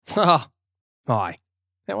Hi,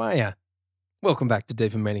 how are you? Welcome back to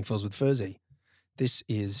Deep and Meaningfuls with Furzy. This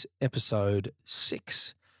is episode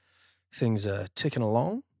 6. Things are ticking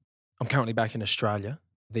along. I'm currently back in Australia.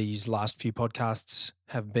 These last few podcasts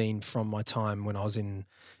have been from my time when I was in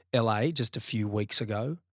LA just a few weeks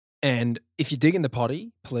ago. And if you dig in the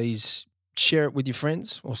potty, please share it with your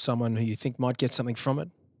friends or someone who you think might get something from it,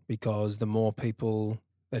 because the more people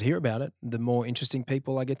that hear about it, the more interesting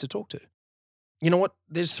people I get to talk to. You know what?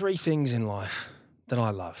 There's 3 things in life that I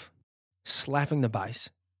love. Slapping the bass,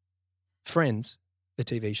 Friends, the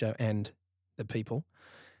TV show, and the people,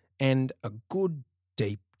 and a good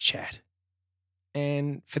deep chat.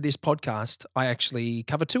 And for this podcast, I actually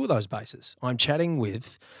cover 2 of those bases. I'm chatting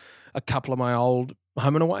with a couple of my old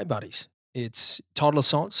home and away buddies. It's Todd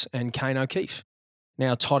Lasance and Kane O'Keefe.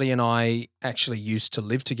 Now, Toddy and I actually used to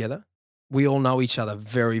live together. We all know each other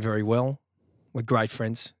very, very well. We're great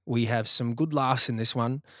friends. We have some good laughs in this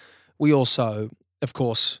one. We also, of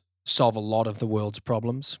course, solve a lot of the world's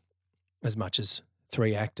problems, as much as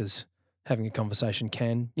 3 actors having a conversation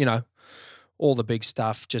can. You know, all the big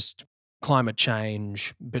stuff, just climate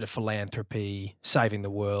change, bit of philanthropy, saving the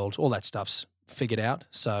world, all that stuff's figured out.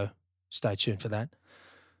 So stay tuned for that.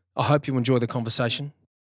 I hope you enjoy the conversation.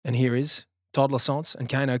 And here is Todd Lasance and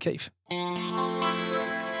Kane O'Keefe.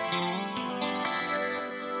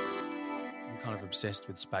 Kind of obsessed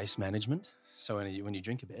with space management. So when you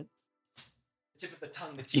drink a bit, tip of the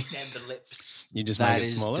tongue, the tip and the lips. you just That make it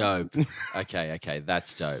is smaller. dope. Okay,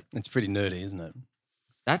 that's dope. It's pretty nerdy, isn't it?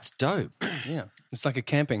 That's dope. Yeah. It's like a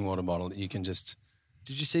camping water bottle that you can just,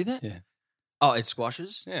 Did you see that? yeah. Oh, it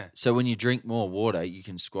squashes? Yeah. So when you drink more water, you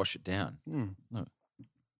can squash it down. Look.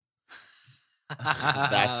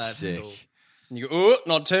 That's sick. cool. And you go, oh,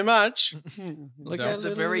 not too much. Look Don't- how It's a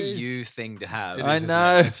little very it is. you thing to have. It I is, isn't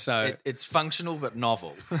know. it? It's so It's functional but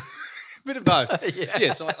novel. bit of both. Yeah.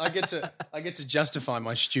 Yeah, so I get to justify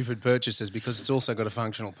my stupid purchases because it's also got a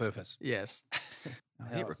functional purpose. Yes.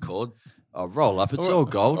 Hit record. Oh, roll up. It's all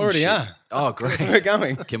gold. and Already shit. are. Oh, great. We're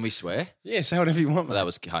going. Can we swear? Yeah, say whatever you want, Well, that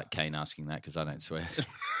was Kane asking that because I don't swear.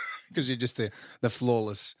 because you're just the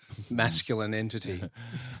flawless masculine entity.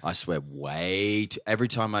 I swear way too. Every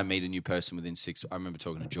time I meet a new person within 6, I remember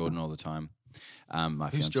talking to Jordan all the time. My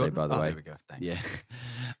Who's fiance, Jordan? by the Oh, way. there we go. Thanks. Yeah.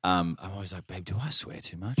 I'm always like, babe, do I swear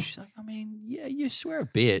too much? She's like, I mean, yeah, you swear a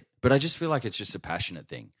bit, but I just feel like it's just a passionate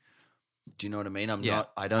thing. Do you know what I mean?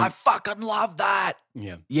 I don't. I fucking love that.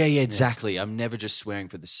 Yeah. Yeah, exactly. I'm never just swearing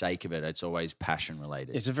for the sake of it. It's always passion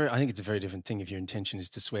related. I think it's a very different thing if your intention is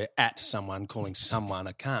to swear at someone, calling someone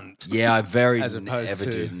a cunt. Yeah, I very As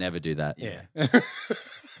opposed never do that. Yeah.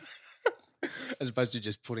 As opposed to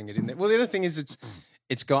just putting it in there. Well, the other thing is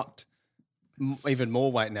it's got even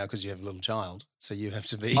more weight now because you have a little child, so you have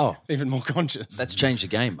to be even more conscious. That's changed the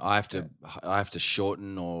game. I have to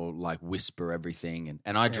shorten or like whisper everything,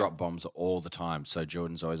 and I drop bombs all the time. So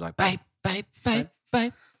Jordan's always like, babe.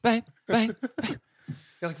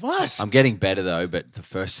 You're like, what? I'm getting better though, but the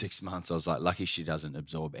first 6 months I was like, lucky she doesn't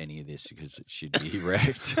absorb any of this because she'd be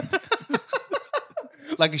wrecked.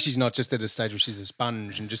 Lucky she's not just at a stage where she's a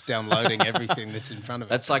sponge and just downloading everything that's in front of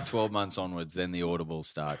her. That's like 12 months onwards. Then the audible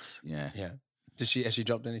starts. Yeah. Yeah. Has she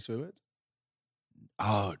dropped any swear words?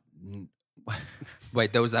 Oh,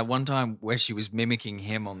 Wait, there was that one time where she was mimicking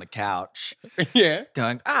him on the couch, Yeah.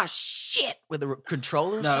 going, shit, with a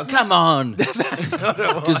controller or no, something. come on.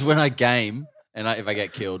 Because when I game and if I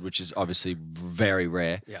get killed, which is obviously very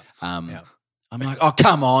rare, Yeah. I'm like, oh,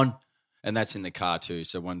 come on. And that's in the car too.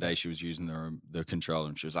 So one day she was using the controller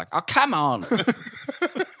and she was like, oh, come on.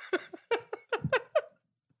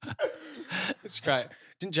 It's great.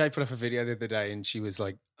 Didn't Jay put up a video the other day and she was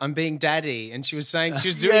like, I'm being daddy. And she was saying, she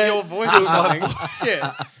was doing your voice or something.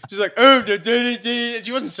 Yeah. She's like, oh, daddy. And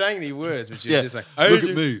she wasn't saying any words, but she was just like, oh, Look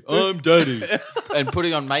at me. I'm daddy. And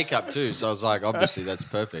putting on makeup too. So I was like, obviously that's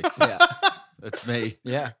perfect. Yeah. That's me.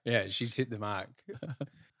 Yeah. Yeah, she's hit the mark.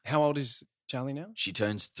 How old is Charlie now? She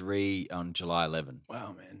turns 3 on July 11.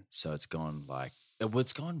 Wow, man. So it's gone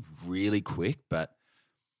it's gone really quick, but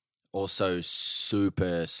also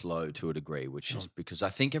super slow to a degree, which is because I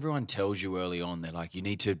think everyone tells you early on, they're like, you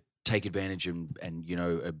need to take advantage and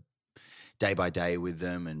day by day with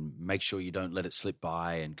them and make sure you don't let it slip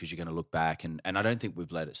by, and because you're going to look back. And I don't think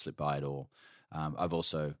we've let it slip by at all. I've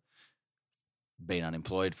also been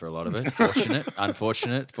unemployed for a lot of it. Fortunate.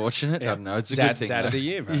 Yeah. I don't know. It's a Dad- good thing. dad of though. the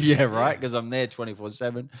year, bro. Yeah, right. Because I'm there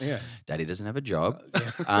 24/7. Yeah. Daddy doesn't have a job.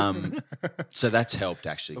 So that's helped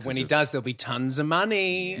actually. But when he does, there'll be tons of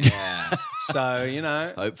money. Yeah.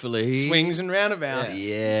 So, Hopefully. swings and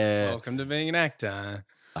roundabouts. Yeah. Welcome to being an actor.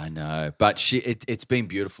 I know, but it's been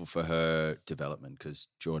beautiful for her development because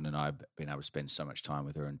Jordan and I have been able to spend so much time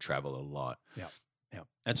with her and travel a lot. Yeah.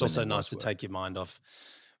 It's When also there nice was to work. take your mind off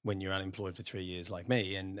when you're unemployed for 3 years like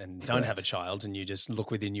me and don't have a child and you just look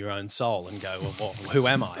within your own soul and go, well who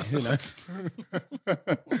am I? You know,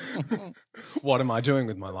 what am I doing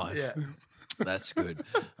with my life? That's good.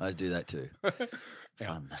 I do that too.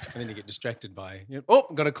 Fun. And then you get distracted by,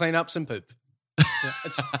 got to clean up some poop.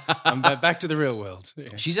 I'm back to the real world. Yeah.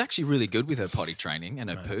 She's actually really good with her potty training and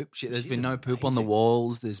her poop. There's been no poop on the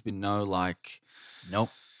walls. There's been no like. Nope,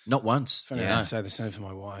 not once. Funny, Yeah. I'd say the same for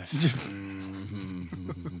my wife.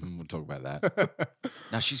 We'll talk about that.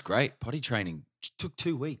 No, she's great. Potty training took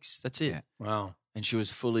 2 weeks. That's it. Yeah. Wow. And she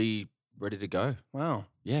was fully ready to go. Wow.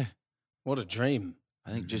 Yeah. What a dream.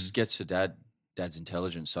 I think just gets her dad's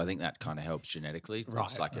intelligence. So I think that kind of helps genetically. Right.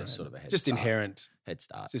 It's like a right. sort of a head Just start. inherent. Head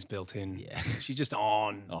start. It's just built in. Yeah. She's just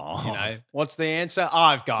on. Oh. You know, what's the answer?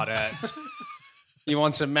 I've got it. You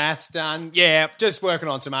want some maths done? Yeah, just working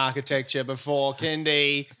on some architecture before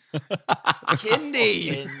kindy.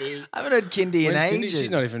 Kindy. I haven't heard Kindy in When's kindy? ages.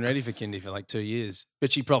 She's not even ready for kindy for like 2 years,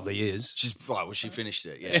 but she probably is. She's right. Well, she finished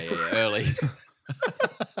it. Yeah, early.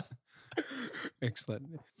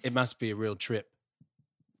 Excellent. It must be a real trip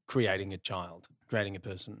creating a child, creating a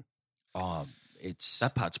person. Oh, it's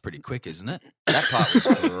That part's pretty quick, isn't it? that part was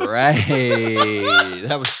great.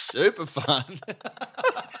 That was super fun.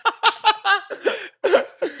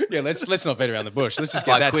 Yeah, let's not beat around the bush. Let's just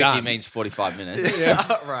get By that quick, done. he means 45 minutes.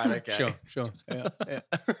 Right, okay. Sure. Yeah.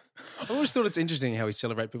 I always thought it's interesting how we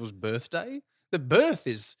celebrate people's birthday. The birth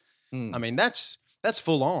is, I mean, that's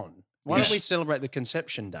full on. Why don't we celebrate the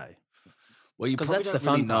conception day? Well, you 'Cause probably that's don't the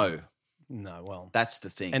fun really part. know. No, well, That's the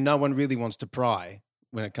thing. and no one really wants to pry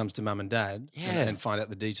when it comes to mum and dad Yeah. and find out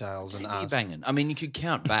the details and You're ask. banging. I mean, you could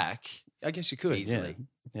count back I guess you could easily.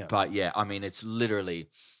 Yeah. But yeah, I mean, it's literally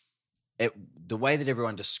the way that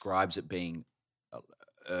everyone describes it being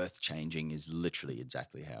earth changing is literally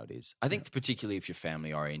exactly how it is. I think, particularly if you're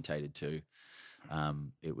family orientated too,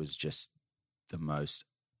 it was just the most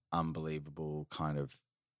unbelievable kind of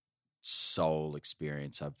soul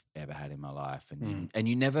experience I've ever had in my life. And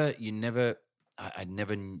you never,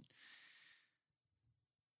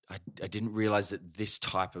 I didn't realize that this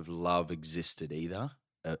type of love existed either.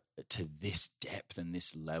 To this depth and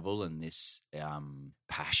this level and this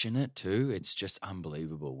passionate too, it's just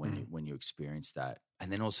unbelievable when you experience that.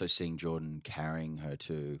 And then also seeing Jordan carrying her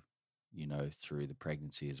too, through the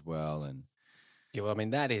pregnancy as well. And Yeah, well, I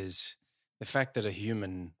mean, that is the fact that a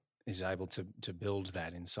human is able to build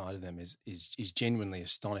that inside of them is genuinely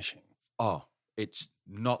astonishing. oh, it's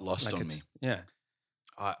not lost on me. Yeah.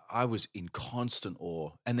 I was in constant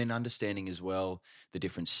awe, and then understanding as well the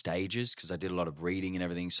different stages because I did a lot of reading and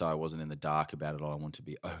everything, so I wasn't in the dark about it all. I want to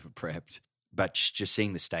be over prepped, but just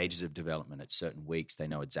seeing the stages of development at certain weeks, they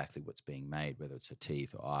know exactly what's being made, whether it's her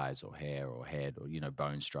teeth or eyes or hair or head or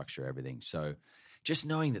bone structure, everything. So just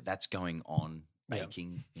knowing that that's going on,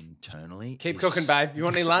 baking internally. Keep is- cooking, babe. You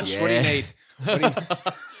want any lunch? What do you Yeah. need? What do you-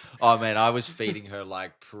 Oh man, I was feeding her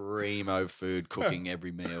like primo food, cooking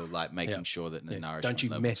every meal, like making sure that the nourishment. Don't you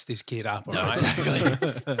level- mess this kid up, all No, right?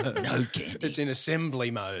 exactly. No candy. It's in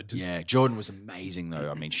assembly mode. Yeah, Jordan was amazing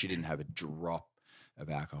though. I mean, she didn't have a drop of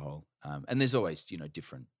alcohol, and there's always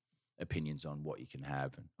different opinions on what you can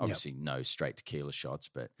have, and obviously no straight tequila shots,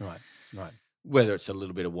 but Right. whether it's a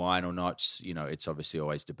little bit of wine or not, it's obviously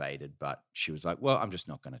always debated. But she was like, "Well, I'm just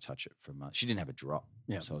not going to touch it for much." She didn't have a drop.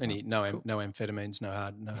 Yeah. So I was Any like, no cool. no amphetamines, no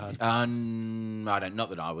hard. I don't, not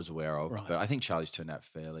that I was aware of, Right. but I think Charlie's turned out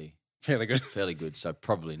fairly Fairly good. good. So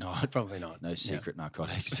probably not. Probably not. No secret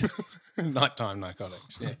narcotics. Nighttime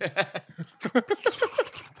narcotics. Yeah.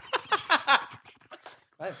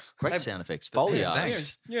 Great sound effects. Foley Yeah, arts.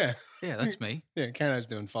 thanks. Yeah. Yeah, that's me. Yeah. Kano's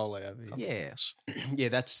doing Foley over here. Yes. Yeah,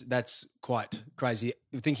 that's quite crazy.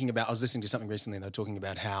 Thinking about, I was listening to something recently and they were talking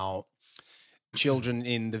about how children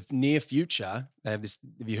in the near future, they have this,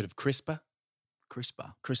 have you heard of CRISPR?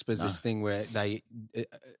 CRISPR. CRISPR is this thing where they,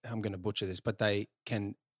 I'm going to butcher this, but they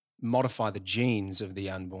can modify the genes of the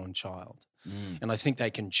unborn child. And I think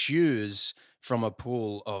they can choose from a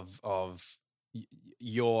pool of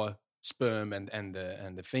your sperm and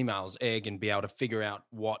the female's egg and be able to figure out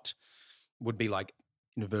what would be like,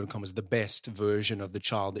 in inverted commas, the best version of the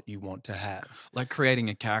child that you want to have. Like creating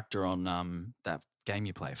a character on that game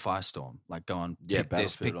you play, Firestorm. Like go on, Yeah, pick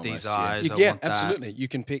this, pick Battlefield these almost, yeah. eyes. I Yeah, want that. absolutely. You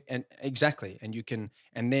can pick exactly, and you can,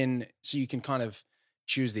 and then so you can kind of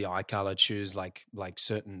choose the eye color, choose like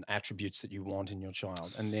certain attributes that you want in your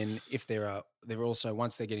child, and then if they're also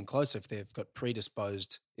once they're getting closer, if they've got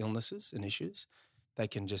predisposed illnesses and issues, they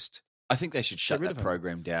can just I think they should shut rid that of him.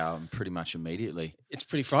 program down pretty much immediately. It's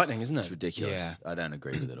pretty frightening, isn't it? It's ridiculous. Yeah. I don't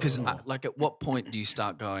agree with it Because at all. like, at what point do you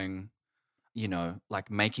start going, you know,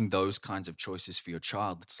 like making those kinds of choices for your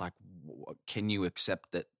child? It's like, can you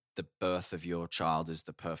accept that the birth of your child is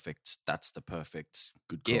the perfect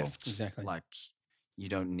Good call. gift? Exactly. Like, you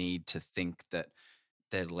don't need to think that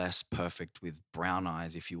they're less perfect with brown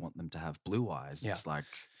eyes if you want them to have blue eyes. Yeah. It's like,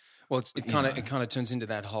 Well, it you kind know. of turns into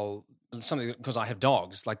that whole something because I have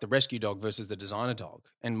dogs, like the rescue dog versus the designer dog,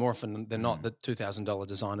 and more often than not, the $2,000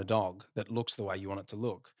 designer dog that looks the way you want it to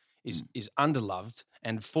look is underloved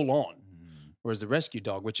and full on, whereas the rescue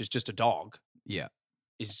dog, which is just a dog, yeah.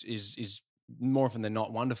 is more often than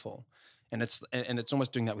not wonderful, and it's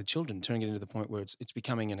almost doing that with children, turning it into the point where it's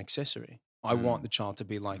becoming an accessory. I want the child to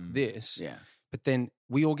be like this, Yeah. but then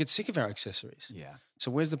we all get sick of our accessories. Yeah. So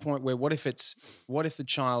where's the point where what if the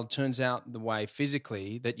child turns out the way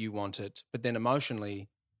physically that you want it, but then emotionally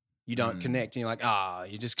you don't connect, and you're like,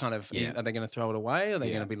 you just kind of are they going to throw it away? Are they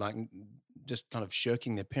going to be like just kind of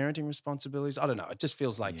shirking their parenting responsibilities? I don't know. It just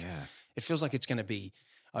feels like it's going to be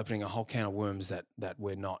opening a whole can of worms that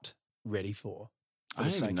we're not ready for. I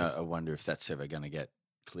don't even know. I wonder if that's ever going to get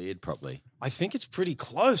cleared properly. I think it's pretty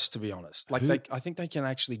close, to be honest. Like I think they can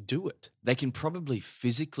actually do it. They can probably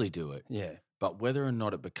physically do it. Yeah. But whether or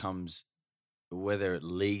not whether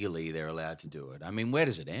legally they're allowed to do it. I mean, where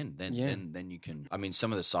does it end? Then you can. I mean,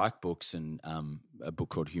 some of the psych books and a book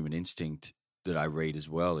called Human Instinct that I read as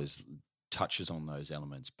well touches on those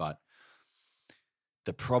elements. But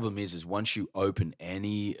the problem is once you open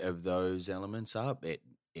any of those elements up,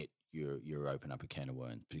 you're open up a can of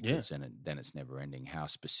worms because then it's never ending. How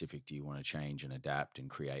specific do you want to change and adapt and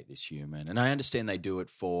create this human? And I understand they do it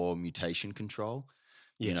for mutation control.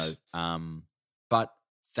 Yes. But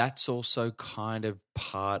that's also kind of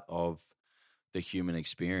part of the human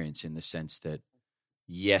experience in the sense that,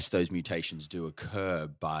 yes, those mutations do occur,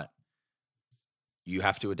 but you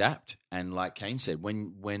have to adapt. And like Kane said,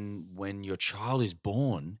 when your child is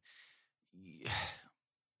born,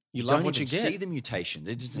 You love don't what you even get. see the mutation.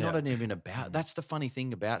 It's not even about. That's the funny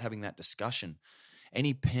thing about having that discussion.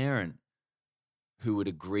 Any parent who would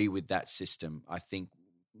agree with that system, I think,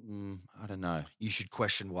 I don't know. You should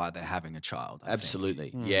question why they're having a child. I think.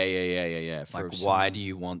 Absolutely. Yeah. Like, why do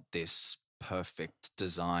you want this perfect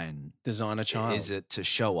design? Designer child. Is it to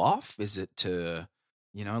show off? Is it to,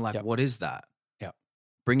 what is that? Yeah.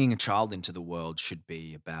 Bringing a child into the world should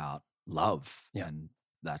be about love. Yeah. And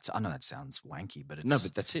I know that sounds wanky, but No,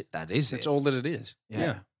 but that's it. That is That's it. all that it is.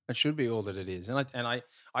 Yeah. It should be all that it is. And I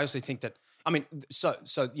honestly think that, I mean, so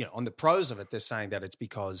on the pros of it, they're saying that it's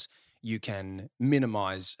because you can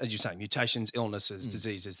minimize, as you say, mutations, illnesses,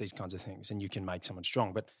 diseases, these kinds of things, and you can make someone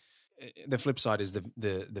strong. But the flip side is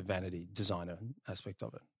the vanity designer aspect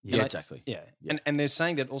of it. Yeah, exactly. Yeah. And they're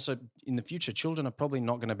saying that also in the future, children are probably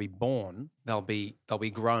not going to be born. They'll be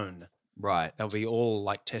grown. Right. They'll be all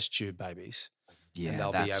like test tube babies. Yeah, And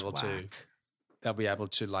they'll be able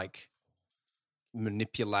to like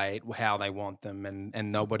manipulate how they want them,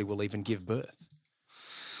 and nobody will even give birth.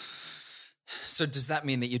 So does that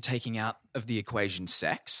mean that you're taking out of the equation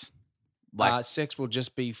sex? Sex will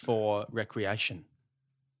just be for recreation.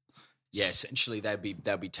 Yeah, essentially they'll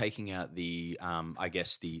be taking out the I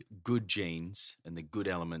guess the good genes and the good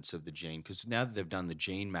elements of the gene, because now that they've done the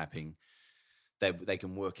gene mapping, they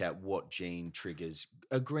can work out what gene triggers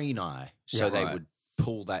a green eye. So they would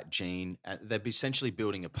pull that gene. They'd be essentially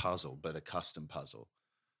building a puzzle, but a custom puzzle.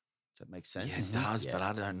 Does that make sense? Yeah, it does, Yeah. but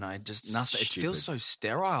I don't know. Just nothing. It Stupid. feels so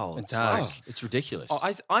sterile. It It's does. like- It's ridiculous.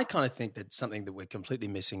 I kind of think that something that we're completely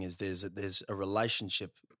missing is there's a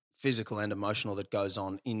relationship, physical and emotional, that goes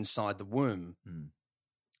on inside the womb.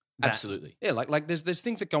 That- Absolutely. Yeah, like there's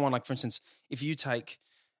things that go on. Like for instance, if you take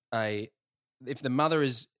if the mother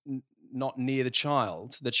is not near the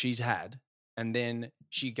child that she's had, and then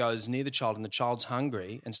she goes near the child and the child's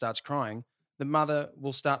hungry and starts crying, the mother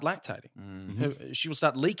will start lactating. She will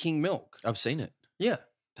start leaking milk. I've seen it. Yeah.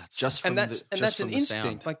 That's Just from That's just an from the instinct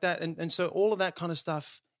sound. like that. And so all of that kind of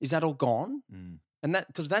stuff, is that all gone? And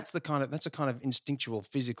because that's a kind of instinctual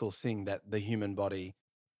physical thing that the human body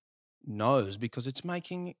knows, because it's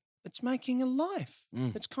making a life.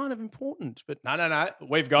 It's kind of important. But no,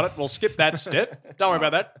 we've got it. We'll skip that step. Don't worry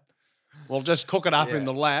about that. We'll just cook it up in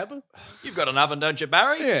the lab. You've got an oven, don't you,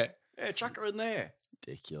 Barry? Yeah. Yeah, chuck her in there.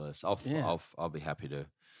 Ridiculous. I'll be happy to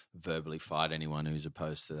verbally fight anyone who's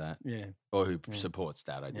opposed to that. Yeah. Or who supports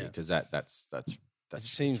that idea, because that's It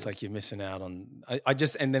seems like you're missing out on.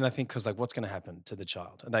 And then I think, because like, what's going to happen to the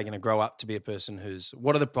child? Are they going to grow up to be a person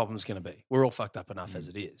what are the problems going to be? We're all fucked up enough as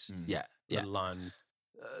it is. yeah. Let alone.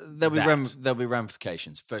 There'll that. be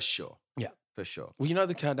ramifications for sure. Yeah. for sure. Well, you know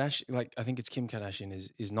the Kardashian, like I think it's Kim Kardashian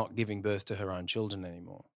is not giving birth to her own children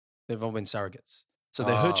anymore. They've all been surrogates, so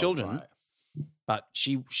they're her Oh, children, right. but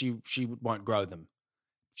she won't grow them.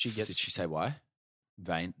 She Did gets she say why?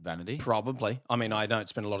 Vanity? probably. I mean, I don't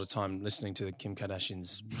spend a lot of time listening to the Kim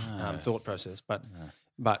Kardashian's No. thought process, but No.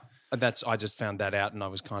 but I just found that out, and I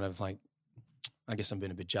was kind of like, I guess I'm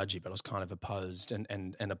being a bit judgy, but I was kind of opposed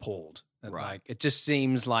and appalled. And Right. Like it just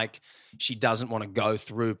seems like she doesn't want to go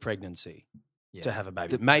through pregnancy to have a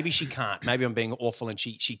baby. Maybe she can't. Maybe I'm being awful and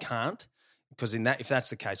she can't. Because if that's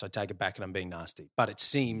the case, I take it back and I'm being nasty. But it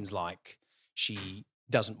seems like she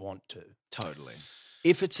doesn't want to. Totally.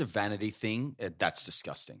 If it's a vanity thing, that's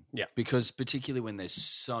disgusting. Yeah. Because particularly when there's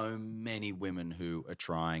so many women who are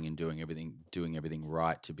trying and doing everything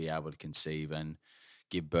right to be able to conceive and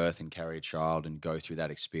give birth and carry a child and go through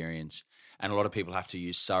that experience. And a lot of people have to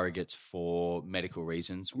use surrogates for medical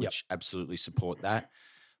reasons, which absolutely support that.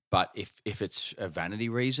 But if it's a vanity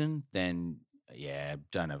reason, then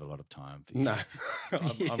don't have a lot of time for you. No,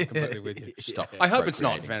 I'm completely with you. Stop. I hope it's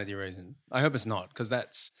not procreating. vanity reason. I hope it's not because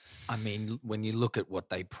that's I mean, when you look at what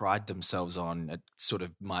they pride themselves on, it sort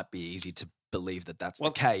of might be easy to believe that that's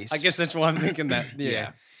the case. I guess that's why I'm thinking that.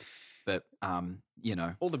 Yeah. But, you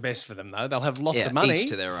know, All the best for them though. They'll have lots Yeah, of money. each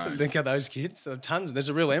to their own. Think of those kids. There are tons. There's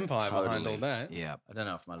a real empire behind all that. yeah. I don't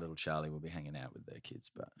know if my little Charlie will be hanging out with their kids,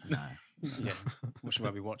 but no. Yeah. Well, should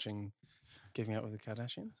I be watching Keeping Up with the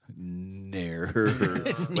Kardashians? No.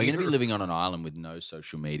 We're going to be living on an island with no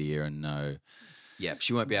social media and no. Yeah,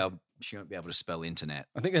 she won't be able to spell internet.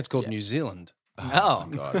 I think that's called New Zealand. Oh,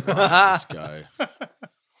 my God, right, let's go.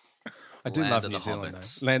 I do Land love of New the Zealand.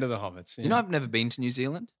 Hobbits. Though. Land of the Hobbits. You know, I've never been to New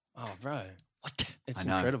Zealand. Oh, bro. What? It's I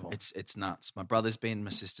know. incredible. It's nuts. My brother's been,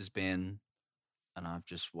 my sister's been, and I've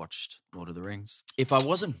just watched Lord of the Rings. If I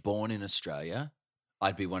wasn't born in Australia,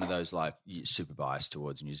 I'd be one of those like super biased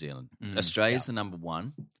towards New Zealand. Australia's the number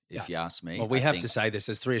one, if you ask me. Well, we I have think- to say this.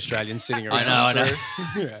 There's 3 Australians sitting around. I know.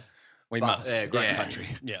 yeah. We But, must. yeah, great country.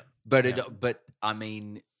 Yeah. But I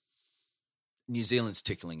mean, New Zealand's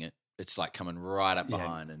tickling it. It's like coming right up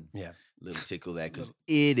behind and Yeah. little tickle there because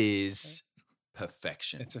it is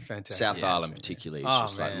perfection. It's a fantastic South Island country, particularly. yeah.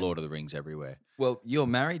 It's just like Lord of the Rings everywhere. Well, you're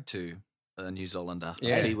married to a New Zealander.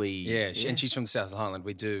 Yeah. Kiwi. Yeah. And she's from the South Island.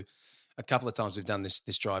 We do a couple of times we've done this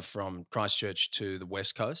drive from Christchurch to the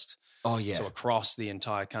West Coast. Oh, yeah. So across the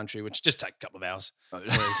entire country, which just take a couple of hours.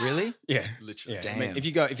 Really? Yeah. Literally. Yeah. I mean, Damn.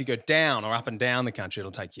 if you go down or up and down the country,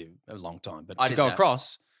 it'll take you a long time. But I to did go that.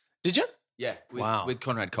 across, did you? Yeah. Wow. With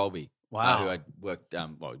Conrad Colby. Wow. Who I worked,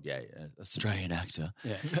 Australian actor.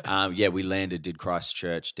 Yeah. We landed, did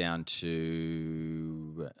Christchurch down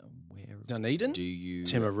to where Dunedin? do you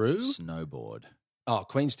Timaru? snowboard? Oh,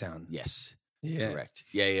 Queenstown. Yes. Yeah. Correct.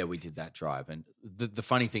 Yeah, we did that drive. And the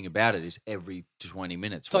funny thing about it is every 20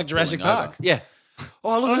 minutes It's like Jurassic Park. Yeah.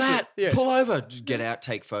 Oh, look at Honestly, that. yeah. Pull over. Just get out,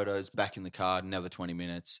 take photos, back in the car, another 20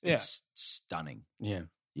 minutes. Yeah. It's stunning. Yeah.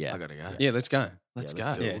 Yeah. I gotta go. Yeah, let's go. Let's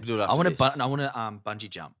Yeah, go. do it. Yeah. We'll do it I after want to. this. I want to bungee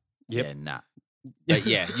jump. Yep. Yeah, nah. But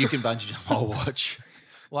yeah, you can bungee jump. I'll watch.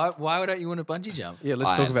 Why don't you want to bungee jump? Yeah,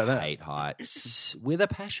 let's talk about I that. hate heights with a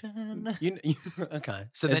passion. Okay.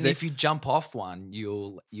 So Is then, there- if you jump off one,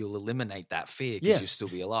 you'll eliminate that fear because Yeah. you'll still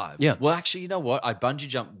be alive. Yeah. Well, actually, you know what? I bungee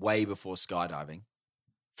jumped way before skydiving.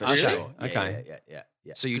 For Okay, sure. okay. Yeah.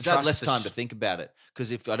 So you 'Cause I have trust less the time sh- to think about it.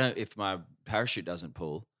 Because if my parachute doesn't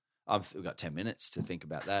pull, I've got 10 minutes to think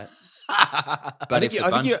about that. But I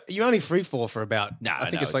think you only free fall for about. No, I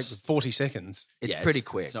think no, it's like it's- 40 seconds. It's yeah, pretty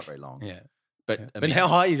quick. It's not very long. Yeah. But, I But mean, how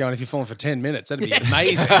high are you going if you're falling for 10 minutes? That'd be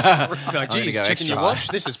amazing. You'd be like, gonna geez, go checking extra your high." watch.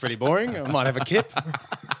 This is pretty boring. I might have a kip.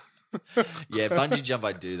 yeah, bungee jump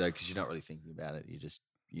I do though because you're not really thinking about it. You just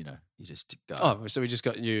go. Oh, so we just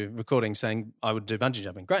got you recording saying I would do bungee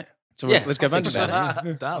jumping. Great. So Yeah, let's go I'll think bungee about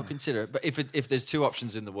jumping. it. I'll consider it. But if there's 2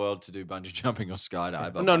 options in the world to do bungee jumping or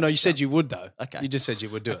skydive, I'll No, bungee you said jump. you would though. Okay. You just said you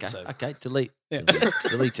would do Okay, it. So okay, delete. Yeah.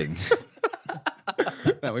 Deleting.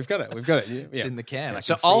 no, we've got it. We've got it. Yeah. It's in the can. I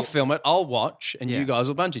So can see I'll it. film it. I'll watch, and Yeah. you guys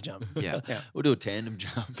will bungee jump. Yeah. Yeah. We'll do a tandem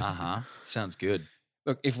jump. Sounds good.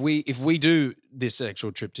 Look, if we do this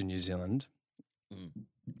actual trip to New Zealand,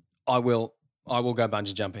 I will go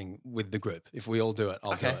bungee jumping with the group. If we all do it,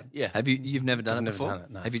 I'll do Okay. it. Yeah. You've never done I've it never before? done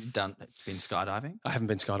it, no. Have you been skydiving? I haven't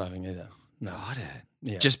been skydiving either. No. Got it.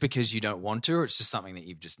 Yeah. Just because you don't want to, or it's just something that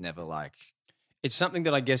you've just never like. It's something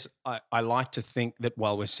that I guess I like to think that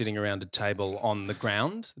while we're sitting around a table on the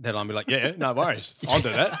ground, that I'll be like, yeah, no worries, I'll do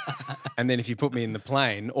that. And then if you put me in the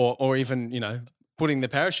plane or even, putting the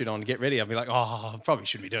parachute on to get ready, I'll be like, oh, I probably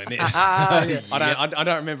shouldn't be doing this. I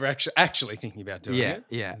don't remember actually thinking about doing it.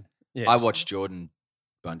 Yeah. Yeah, I so- watched Jordan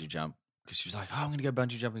bungee jump because she was like, "Oh, I'm going to go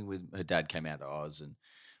bungee jumping with her dad." Came out to Oz and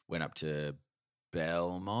went up to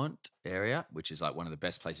Belmont area, which is like one of the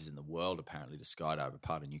best places in the world, apparently, to skydive, a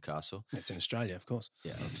part of Newcastle. It's in Australia, of course.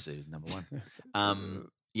 Yeah, obviously number one.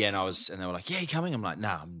 Yeah, and they were like, "Yeah, you coming?" I'm like, "No,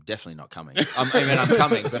 I'm definitely not coming. I'm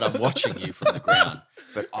coming, but I'm watching you from the ground."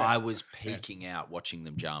 But I was peeking out, watching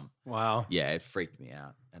them jump. Wow. Yeah, it freaked me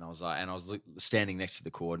out, and I was standing next to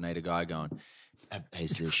the coordinator guy, going,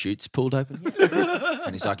 "Has the chutes pulled open yet?"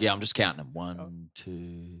 And he's like, "Yeah, I'm just counting them. 1,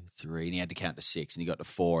 2, 3." And he had to count to 6, and he got to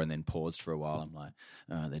 4, and then paused for a while. I'm like,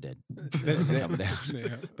 "Oh, they're dead." Coming down.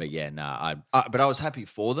 Yeah. But yeah, but I was happy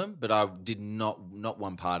for them. But I did not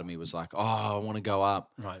one part of me was like, "Oh, I want to go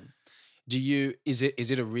up." Right. Is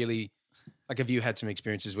it a really, like, have you had some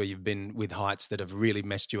experiences where you've been with heights that have really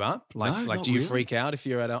messed you up? Like, No, not do you really. freak out if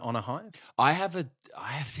you're on a height? I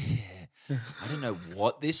don't know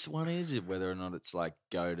what this one is, whether or not it's like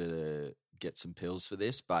go to get some pills for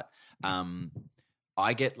this, but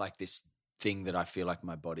I get like this thing that I feel like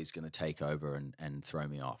my body's going to take over and throw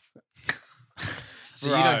me off.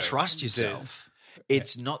 So you don't trust yourself.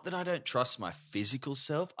 It's not that I don't trust my physical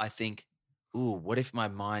self. I think, ooh, what if my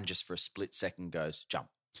mind just for a split second goes, jump?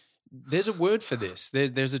 There's a word for this.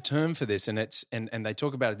 There's a term for this, and it's and they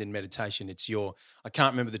talk about it in meditation. It's I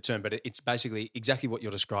can't remember the term, but it's basically exactly what you're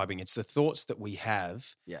describing. It's the thoughts that we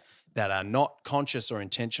have that are not conscious or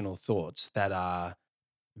intentional thoughts that are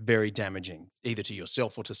very damaging, either to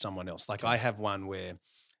yourself or to someone else. Like I have one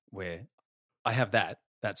where I have that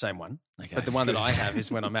same one, Okay. but the one that I have is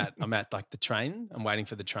when I'm at like the train. I'm waiting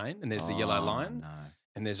for the train, and there's the yellow Oh, line, no.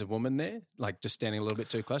 and there's a woman there, like just standing a little bit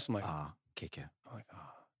too close. I'm like, Kick her. I'm like,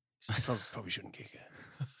 probably shouldn't kick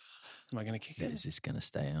her. Am I going to kick her? Is this going to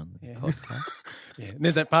stay on the Yeah. podcast? Yeah. And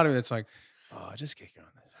there's that part of me that's like, just kick her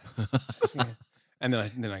on that. And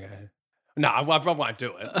then I go, no, I probably won't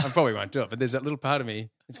do it. I probably won't do it. But there's that little part of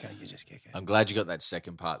me that's going, you just kick her. I'm glad you got that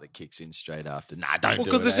second part that kicks in straight after. Nah, don't do it.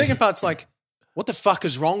 Because the second part's like, what the fuck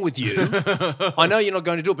is wrong with you? I know you're not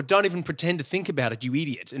going to do it, but don't even pretend to think about it, you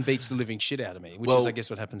idiot, and beats the living shit out of me, which is, I guess,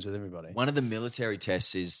 what happens with everybody. One of the military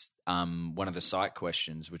tests is one of the psych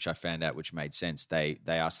questions, which I found out, which made sense. They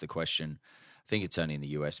asked the question, I think it's only in the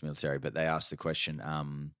US military, but they asked the question,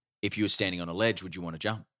 if you were standing on a ledge, would you want to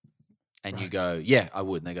jump? And you go, yeah, I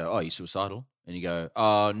would. And they go, oh, you suicidal? And you go,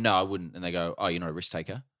 oh, no, I wouldn't. And they go, oh, you're not a risk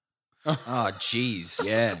taker? Oh, jeez.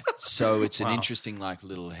 Yeah. So it's an interesting like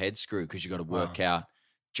little head screw because you got to work out,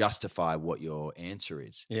 justify what your answer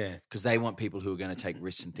is. Yeah. Because they want people who are going to take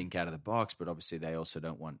risks and think out of the box, but obviously they also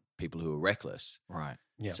don't want people who are reckless. Right.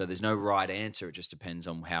 Yeah. So there's no right answer. It just depends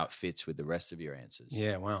on how it fits with the rest of your answers.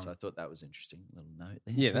 Yeah, wow. So I thought that was interesting. Little note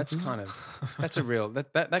there. Yeah, that's kind of, that's a real,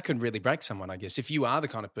 that could really break someone, I guess. If you are the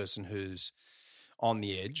kind of person who's on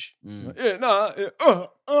the edge,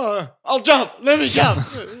 I'll jump, let me jump.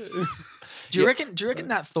 Do you reckon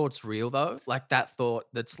that thought's real though? Like that thought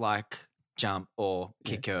that's like jump or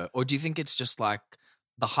kick her? Or do you think it's just like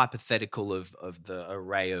the hypothetical of the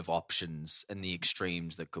array of options and the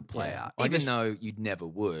extremes that could play out? Even though you'd never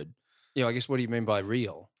would. Yeah, I guess what do you mean by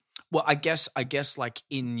real? Well, I guess like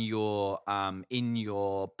in your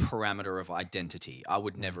parameter of identity, I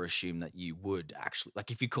would never assume that you would actually, like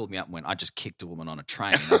if you called me up and went, I just kicked a woman on a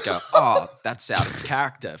train, I'd go, oh, that's out of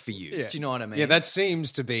character for you. Yeah. Do you know what I mean? Yeah, that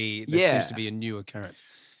seems to be a new occurrence.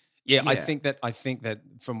 Yeah, I think that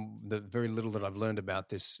from the very little that I've learned about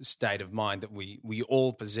this state of mind that we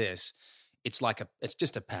all possess, it's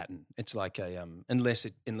just a pattern. It's like a unless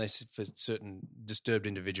for certain disturbed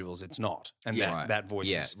individuals it's not, and that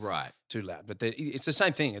voice is too loud. But it's the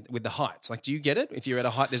same thing with the heights. Like, do you get it? If you're at a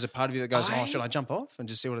height, there's a part of you that goes, "Oh, should I jump off and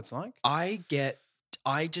just see what it's like?" I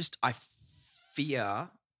fear.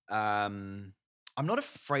 I'm not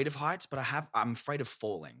afraid of heights, but I'm afraid of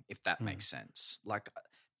falling. If that makes sense. Like,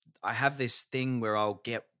 I have this thing where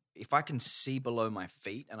if I can see below my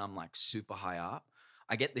feet and I'm like super high up,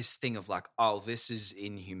 I get this thing of like, oh, this is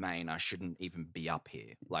inhumane. I shouldn't even be up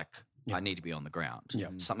here. Like, I need to be on the ground. Yeah.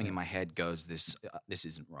 Something in my head goes, this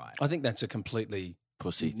isn't right. I think that's a completely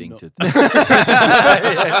pussy thing to.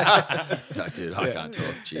 No, dude, I can't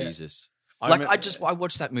talk. Jesus. I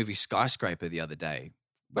watched that movie Skyscraper the other day.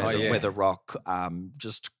 Where the Rock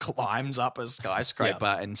just climbs up a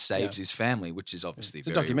skyscraper and saves his family, which is obviously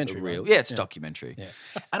a documentary, real. right? Yeah, it's a documentary. Yeah.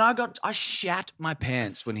 And I shat my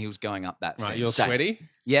pants when he was going up that right. fence. You're sweaty?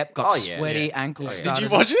 Yep, got sweaty ankles. Did you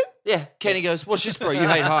watch it? Yeah. Kenny goes, watch this, bro. You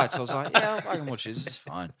hate heights. I was like, yeah, I can watch this. It's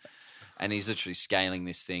fine. And he's literally scaling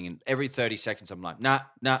this thing. And every 30 seconds, I'm like, nah.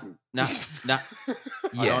 I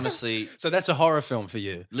honestly. So that's a horror film for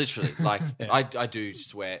you? Literally. Like, I do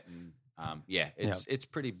sweat and. It's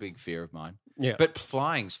pretty big fear of mine. Yeah. But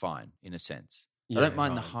flying's fine in a sense. I don't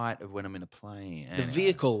mind the right. height of when I'm in a plane. The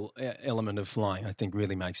vehicle element of flying, I think,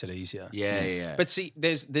 really makes it easier. Yeah. But see,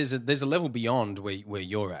 there's a level beyond where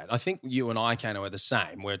you're at. I think you and I, Kano, are the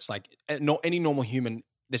same, where it's like not any normal human,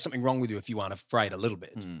 there's something wrong with you if you aren't afraid a little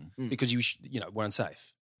bit because we're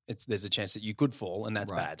unsafe. There's a chance that you could fall, and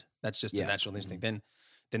that's bad. That's just a natural instinct. Then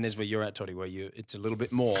there's where you're at, Toddy, where it's a little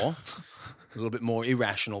bit more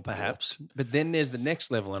irrational, perhaps. But then there's the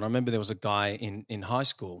next level, and I remember there was a guy in high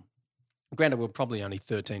school. Granted, we were probably only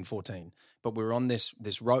 13, 14, but we were on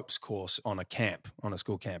this ropes course on a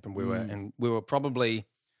school camp, and we were probably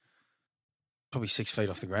 6 feet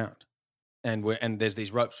off the ground. And there's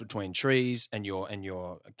these ropes between trees, and you're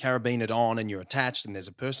carabined on, and you're attached, and there's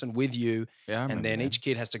a person with you, and then each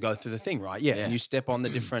kid has to go through the thing, right? Yeah, and you step on the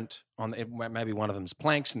different maybe one of them's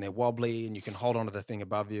planks, and they're wobbly, and you can hold onto the thing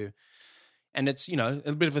above you, and it's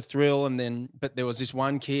a bit of a thrill, but there was this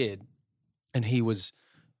one kid, and he was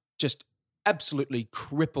just absolutely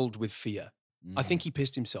crippled with fear. I think he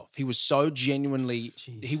pissed himself. He was so genuinely.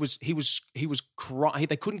 Jeez. He was crying.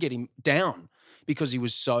 They couldn't get him down because he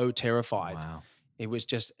was so terrified. Wow. It was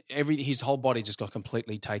just his whole body just got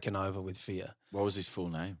completely taken over with fear. What was his full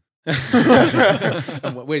name? Where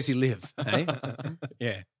does he live? Eh?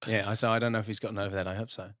 Yeah. So I don't know if he's gotten over that. I hope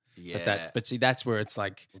so. Yeah. But see, that's where it's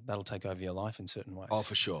like that'll take over your life in certain ways. Oh,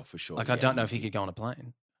 for sure. Like I don't know if he could go on a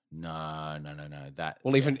plane. No.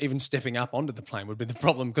 Even stepping up onto the plane would be the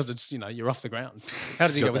problem because it's you're off the ground. How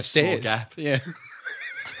does he go with stairs? Gap. Yeah.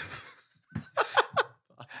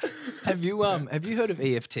 Have you heard of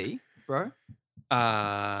EFT, bro?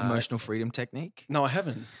 Emotional freedom technique. No, I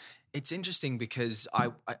haven't. It's interesting because I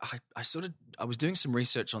was doing some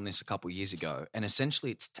research on this a couple of years ago, and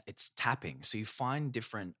essentially it's tapping. So you find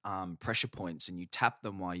different pressure points and you tap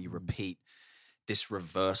them while you repeat this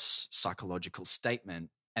reverse psychological statement,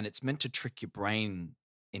 and it's meant to trick your brain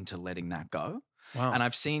into letting that go. Wow. And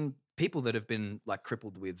I've seen people that have been like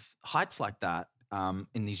crippled with heights like that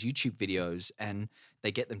in these YouTube videos, and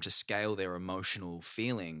they get them to scale their emotional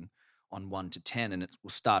feeling on 1 to 10, and it will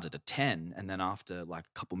start at a 10, and then after like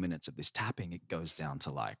a couple minutes of this tapping, it goes down to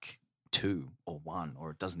like 2 or 1,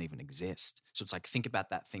 or it doesn't even exist. So it's like, think about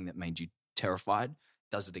that thing that made you terrified.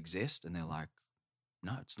 Does it exist? And they're like,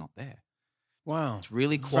 no, it's not there. Wow, it's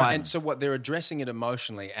really quiet. And so, what they're addressing it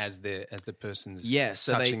emotionally as the person's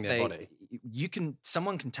touching their body.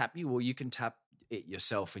 Someone can tap you, or you can tap it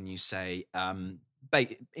yourself, and you say,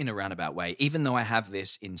 in a roundabout way, even though I have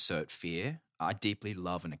this insert fear, I deeply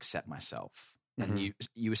love and accept myself. Mm-hmm. And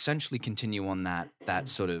you essentially continue on that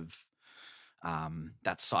sort of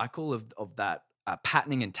that cycle of that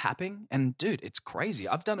patterning and tapping. And dude, it's crazy.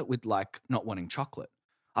 I've done it with like not wanting chocolate.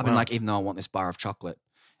 I've been like, even though I want this bar of chocolate,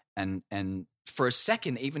 and for a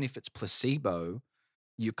second, even if it's placebo,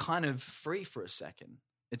 you're kind of free for a second.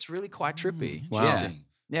 It's really quite trippy. Wow.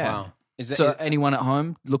 Yeah. Wow. Anyone at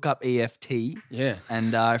home, look up EFT. Yeah.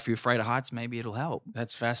 And if you're afraid of heights, maybe it'll help.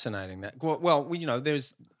 That's fascinating. Well,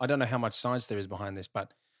 I don't know how much science there is behind this,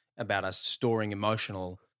 but about us storing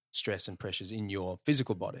emotional stress and pressures in your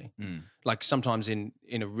physical body. Mm. Like sometimes in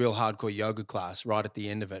a real hardcore yoga class, right at the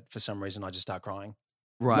end of it, for some reason, I just start crying.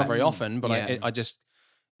 Right. Not very often, but I just,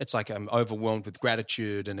 it's like I'm overwhelmed with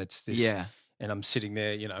gratitude, and it's this, and I'm sitting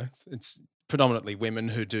there, it's predominantly women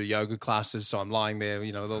who do yoga classes. So I'm lying there,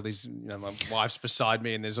 with all these, my wife's beside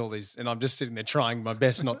me, and there's all these, and I'm just sitting there trying my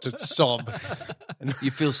best not to sob. You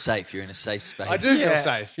feel safe. You're in a safe space. I do feel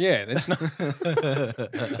safe. Yeah.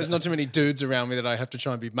 There's not too many dudes around me that I have to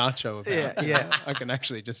try and be macho about. Yeah. I can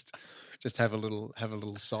actually just have a little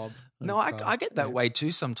sob. No, I get that way too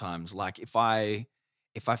sometimes. Like if I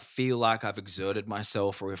feel like I've exerted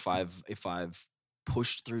myself, or if I've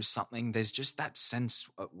pushed through something, there's just that sense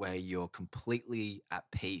where you're completely at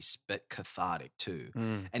peace, but cathartic too.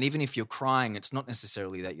 Mm. And even if you're crying, it's not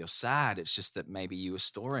necessarily that you're sad. It's just that maybe you were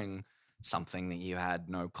storing something that you had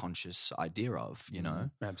no conscious idea of,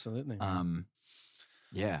 Absolutely.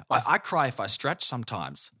 Yeah. I cry if I stretch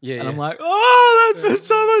sometimes. Yeah. And I'm like, oh, that feels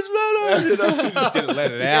so much better. You just gotta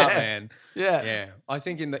let it out, man. Yeah. Yeah. I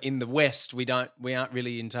think in the West we aren't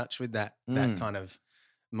really in touch with that kind of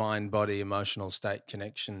mind, body, emotional state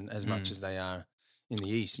connection as much as they are in the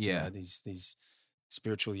East. Yeah. These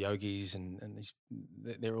spiritual yogis and these,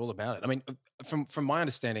 they're all about it. I mean, from my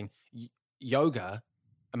understanding, yoga,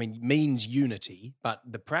 means unity, but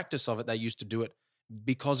the practice of it, they used to do it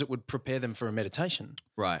because it would prepare them for a meditation.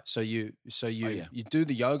 Right. So you do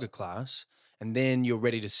the yoga class, and then you're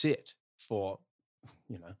ready to sit for,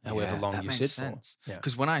 however long you sit for. Yeah.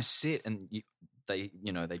 Because when I sit and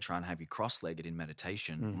they try and have you cross-legged in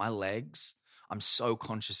meditation, my legs, I'm so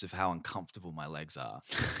conscious of how uncomfortable my legs are.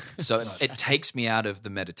 So it takes me out of the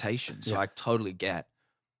meditation. So I totally get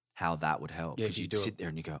how that would help. Yeah, Because you you'd do sit it. there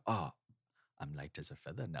and you go, oh, I'm light as a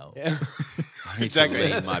feather now. Yeah. I need Exactly.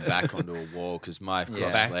 to lean my back onto a wall because my cross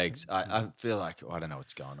Back. legs, I feel like, I don't know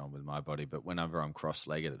what's going on with my body, but whenever I'm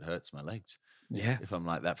cross-legged, it hurts my legs. Yeah. If I'm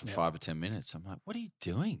like that for 5 or 10 minutes, I'm like, what are you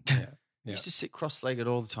doing? Yeah. I used to sit cross-legged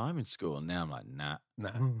all the time in school, and now I'm like, nah.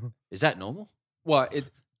 No. Is that normal? Well,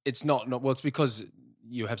 it's not. Well, it's because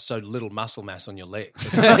you have so little muscle mass on your legs.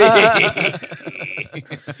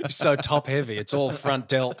 You're so top heavy. It's all front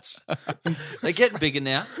delts. They're getting bigger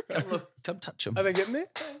now. Come look, come touch them. Are they getting there?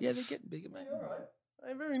 Yeah, they're getting bigger, mate. All right.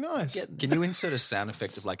 They're very nice. Can you insert a sound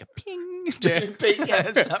effect of like a ping?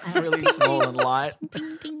 Yeah. Something really small and light.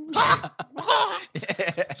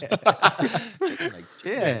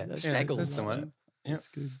 Yeah, Staggles. That's the one. That's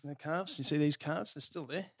good. The calves. You see these calves? They're still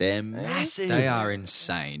there. They're massive. They are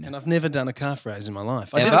insane. And I've never done a calf raise in my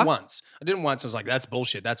life. I did Ever? it once. I was like, that's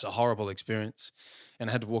bullshit. That's a horrible experience. And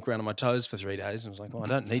I had to walk around on my toes for 3 days. And I was like, well, I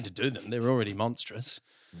don't need to do them. They're already monstrous.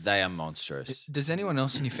 They are monstrous. Does anyone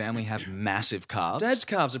else in your family have massive calves? Dad's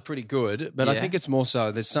calves are pretty good, but I Yeah. think it's more so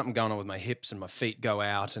there's something going on with my hips and my feet go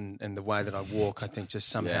out and the way that I walk, I think just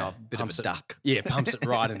somehow Bit of pumps a it. duck. Yeah, pumps it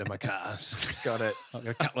right into my calves. Got it. I've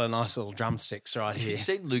got a couple of nice little drumsticks right Have here. you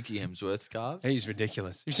seen Lukey Hemsworth's calves? He's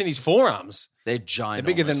ridiculous. You've seen his forearms? They're ginormous. They're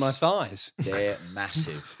bigger than my thighs. They're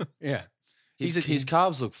massive. Yeah. His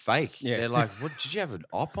calves look fake. Yeah. They're like, what? Did you have an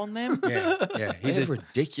op on them? Yeah. He's They're a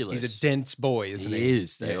ridiculous. He's a dense boy, isn't he? He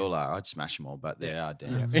is. They Yeah. all are. I'd smash them all, but they are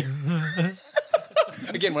dense.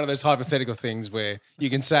 Again, one of those hypothetical things where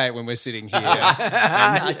you can say it when we're sitting here.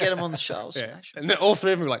 I get them on the show. I'll Yeah. smash 'em. And then all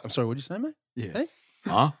three of them are like, I'm sorry, what did you say, mate? Yeah. Hey?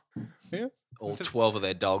 Huh? Yeah. All 12 of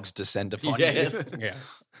their dogs descend upon Yeah. you.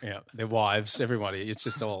 Yeah. Their wives, everybody. It's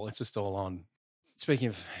just all on. Speaking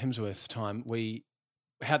of Hemsworth time,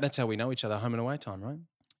 that's how we know each other, home and away time, right?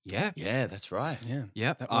 Yeah. Yeah, that's right. Yeah.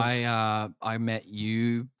 Yep. That was- I met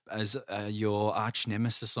you as your arch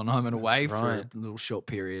nemesis on Home and Away for right. a little short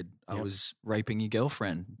period. I Yep. was raping your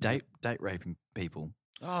girlfriend, date raping people.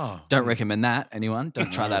 Oh, Don't recommend that, anyone.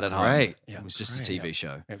 Don't try that at home. Great. Yeah, It was just a great, TV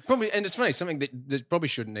show. Yeah, probably, and it's funny, something that probably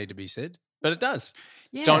shouldn't need to be said, but it does.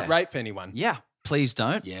 Yeah. Don't rape anyone. Yeah. Please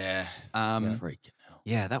don't. Yeah. Freaking hell.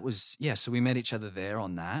 Yeah, that was so we met each other there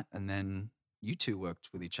on that, and then you two worked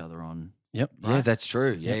with each other on. Yep. Yeah, that's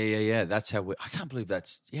true. Yeah. That's how I can't believe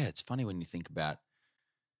it's funny when you think about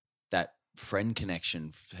that friend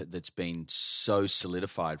connection that's been so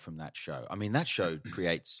solidified from that show. I mean, that show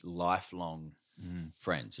creates lifelong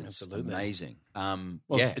friends. It's Absolutely. amazing.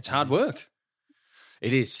 Well, it's hard work.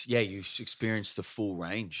 It is. Yeah, you experience the full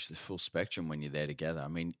range, the full spectrum when you're there together. I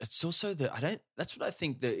mean, it's also that's what I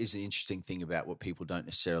think that is an interesting thing about what people don't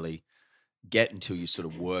necessarily get until you sort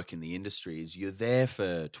of work in the industry is you're there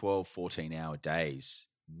for 12, 14-hour days,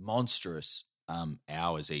 monstrous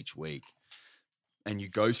hours each week. And you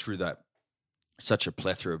go through that such a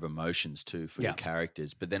plethora of emotions too for your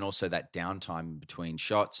characters, but then also that downtime between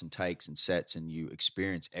shots and takes and sets, and you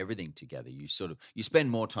experience everything together. You spend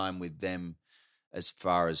more time with them as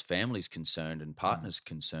far as family's concerned and partners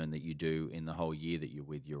concerned that you do in the whole year that you're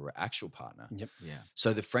with your actual partner. Yep. Yeah.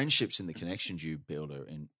 So the friendships and the connections you build are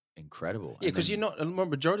incredible. Yeah, And because then- you're not,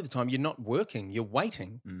 majority of the time, you're not working. You're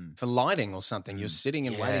waiting for lighting or something. You're sitting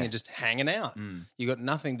and waiting Yeah. and just hanging out. You got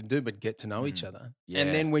nothing to do but get to know each other. Yeah.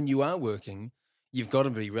 And then when you are working, you've got to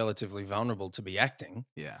be relatively vulnerable to be acting.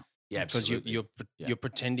 Yeah. Yeah, Because absolutely. you're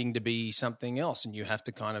pretending to be something else, and you have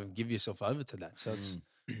to kind of give yourself over to that. So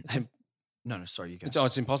No, sorry, you go.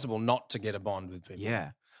 it's impossible not to get a bond with people.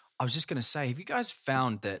 Yeah. I was just going to say, have you guys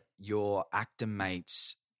found that your actor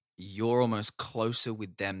mates, you're almost closer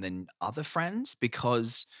with them than other friends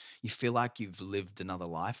because you feel like you've lived another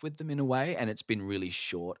life with them in a way, and it's been really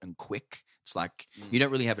short and quick? It's like you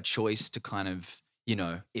don't really have a choice to kind of,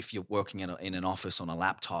 if you're working in an office on a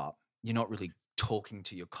laptop, you're not really talking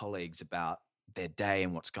to your colleagues about their day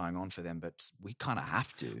and what's going on for them, but we kind of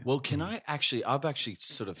have to. Well, I've actually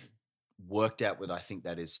sort of worked out what I think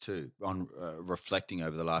that is too on reflecting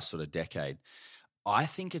over the last sort of decade. I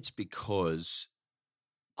think it's because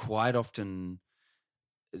quite often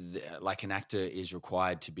like an actor is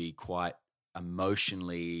required to be quite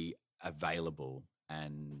emotionally available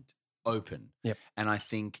and open. Yep. And I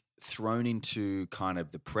think thrown into kind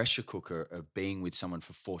of the pressure cooker of being with someone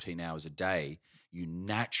for 14 hours a day, you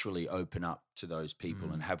naturally open up to those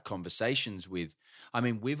people and have conversations with. I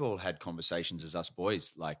mean, we've all had conversations as us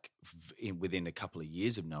boys, like within a couple of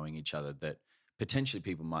years of knowing each other, that potentially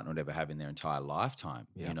people might not ever have in their entire lifetime.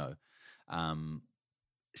 Yeah.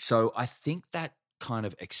 So I think that kind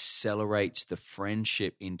of accelerates the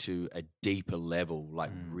friendship into a deeper level,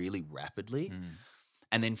 like really rapidly.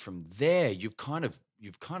 And then from there, you've kind of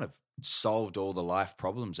solved all the life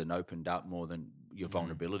problems and opened up more than your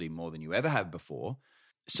vulnerability more than you ever have before.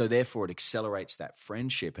 So therefore, it accelerates that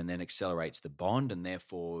friendship and then accelerates the bond, and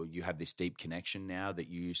therefore you have this deep connection now that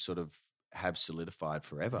you sort of have solidified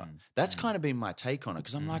forever. That's kind of been my take on it,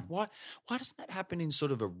 because I'm like, why doesn't that happen in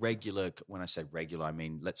sort of a regular? When I say regular, I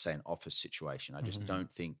mean, let's say an office situation. I just don't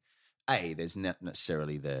think there's not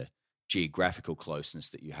necessarily the geographical closeness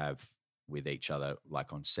that you have with each other,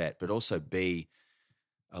 like on set, but also B,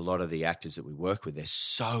 a lot of the actors that we work with, they're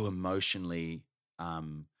so emotionally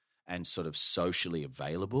and sort of socially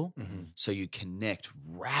available. So you connect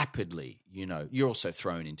rapidly, you know. You're also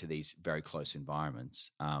thrown into these very close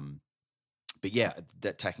environments. But yeah,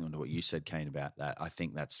 that tacking onto what you said, Kane, about that, I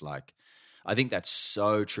think that's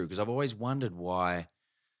so true, because I've always wondered why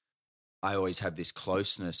I always have this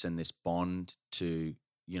closeness and this bond to,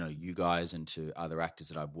 you know, you guys and to other actors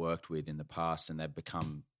that I've worked with in the past, and they've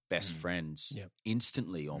become best friends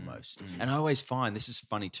instantly almost. And I always find, this is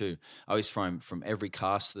funny too, I always find from every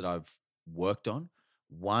cast that I've worked on,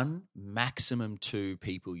 1, maximum 2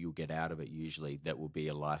 people you'll get out of it usually that will be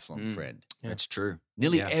a lifelong friend. That's true.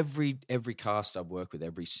 Nearly every cast I've worked with,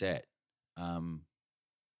 every set. From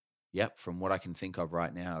what I can think of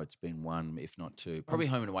right now, it's been 1, if not 2. Probably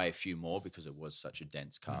Home and Away a few more because it was such a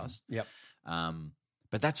dense cast.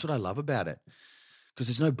 But that's what I love about it, because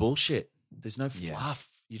there's no bullshit. There's no fluff.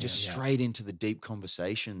 You're just straight into the deep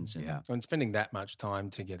conversations. And spending that much time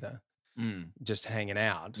together, just hanging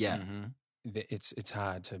out. It's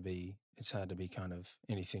hard to be kind of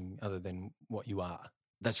anything other than what you are.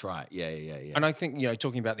 That's right. Yeah. And I think, you know,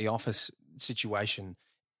 talking about the office situation,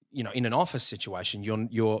 you know, in an office situation,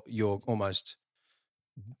 you're almost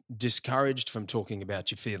discouraged from talking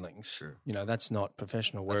about your feelings. True. You know, that's not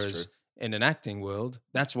professional. That's Whereas true. in an acting world,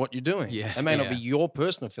 that's what you're doing. They may not be your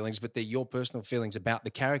personal feelings, but they're your personal feelings about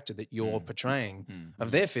the character that you're portraying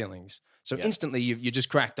of their feelings. So instantly you're just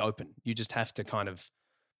cracked open. You just have to kind of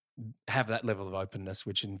have that level of openness,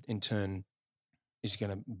 which in turn is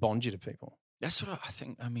going to bond you to people. That's what I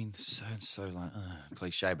think. I mean, so like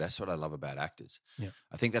cliche, but that's what I love about actors. Yeah.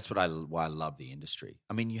 I think that's why I love the industry.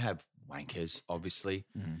 I mean, you have wankers, obviously,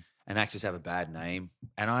 and actors have a bad name,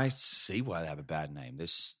 and I see why they have a bad name.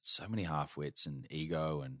 There's so many half-wits and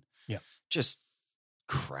ego and just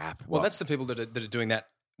crap. Well, that's the people that are doing that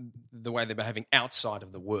the way they're behaving outside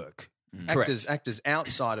of the work. Actors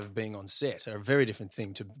outside of being on set are a very different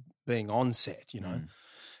thing to being on set, you know.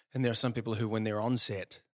 And there are some people who, when they're on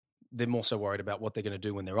set, they're more so worried about what they're going to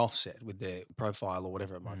do when they're offset with their profile or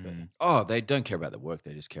whatever it might be. Oh, they don't care about the work.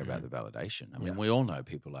 They just care about the validation. I mean, we all know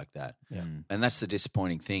people like that. Yeah. And that's the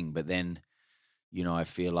disappointing thing. But then, you know, I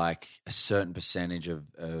feel like a certain percentage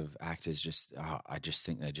of actors I just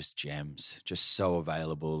think they're just gems, just so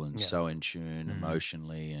available and so in tune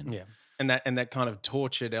emotionally. And And that kind of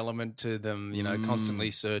tortured element to them, you know,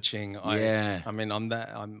 constantly searching. I mean,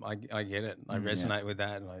 I get it. I resonate with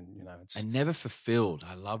that, and it's and never fulfilled.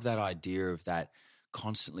 I love that idea of that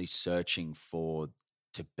constantly searching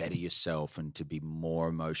to better yourself and to be more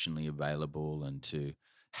emotionally available and to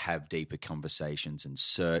have deeper conversations and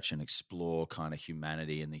search and explore kind of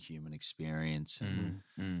humanity and the human experience.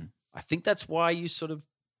 And I think that's why you sort of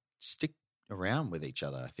stick around with each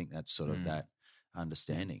other. I think that's sort of that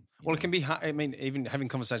understanding. Well, it can be hard. I mean, even having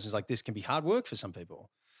conversations like this can be hard work for some people.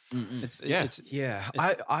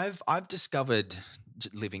 I've discovered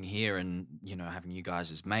living here and, you know, having you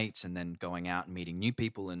guys as mates and then going out and meeting new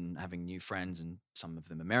people and having new friends, and some of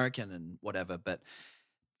them American and whatever. But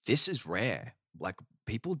this is rare. Like,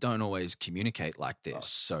 people don't always communicate like this. Oh,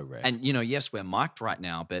 so rare. And, you know, yes, we're mic'd right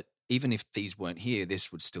now, but even if these weren't here,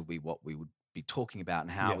 this would still be what we would be talking about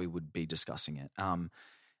and how we would be discussing it.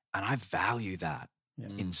 And I value that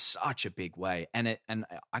in such a big way. And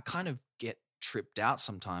I kind of get tripped out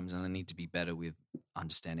sometimes, and I need to be better with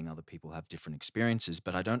understanding other people have different experiences,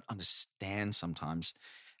 but I don't understand sometimes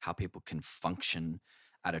how people can function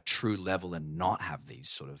at a true level and not have these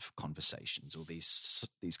sort of conversations or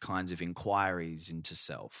these kinds of inquiries into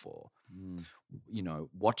self, or, you know,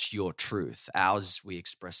 what's your truth? Ours, we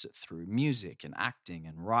express it through music and acting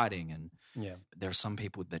and writing. And there are some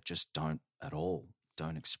people that just don't at all.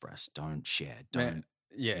 Don't express, don't share,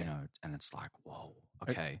 you know, and it's like, whoa,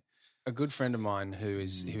 okay. A good friend of mine who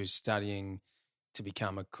is studying to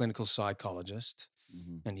become a clinical psychologist,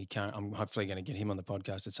 and I'm hopefully going to get him on the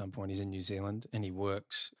podcast at some point. He's in New Zealand, and he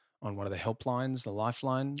works on one of the helplines, the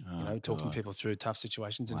Lifeline, talking people through tough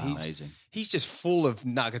situations. And he's just full of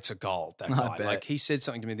nuggets of gold, that guy. Like, he said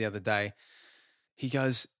something to me the other day. He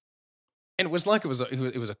goes, And it was like it was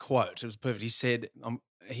a quote. It was perfect. He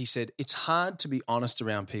said, it's hard to be honest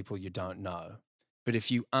around people you don't know, but if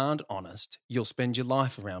you aren't honest, you'll spend your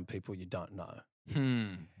life around people you don't know.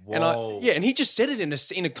 Whoa. And he just said it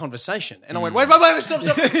in a conversation, and I went, wait, stop.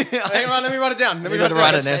 Hang on, let me write it down. Let me gotta write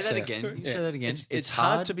write it an down. essay. Say that again. You say that again. It's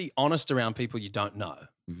hard to be honest around people you don't know.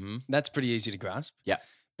 Mm-hmm. That's pretty easy to grasp. Yeah.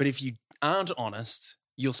 But if you aren't honest,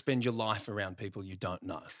 you'll spend your life around people you don't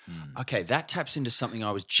know. Okay, that taps into something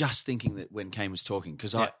I was just thinking that when Kane was talking,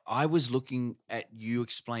 because I was looking at you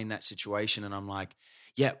explain that situation, and I'm like,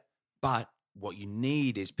 yeah, but what you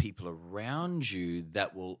need is people around you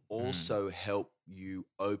that will also help you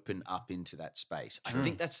open up into that space. I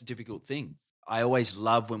think that's the difficult thing. I always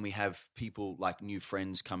love when we have people like new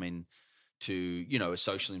friends come in to, you know, a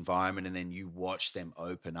social environment, and then you watch them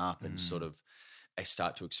open up and sort of they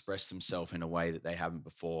start to express themselves in a way that they haven't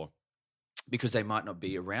before, because they might not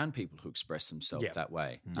be around people who express themselves that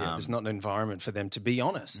way. Yeah, there's not an environment for them to be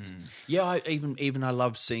honest. Yeah, I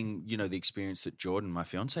love seeing, you know, the experience that Jordan, my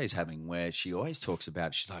fiance, is having, where she always talks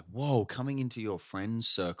about, she's like, whoa, coming into your friends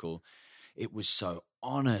circle, it was so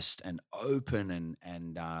honest and open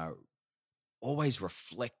and always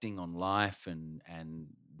reflecting on life and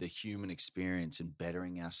the human experience and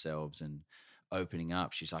bettering ourselves and opening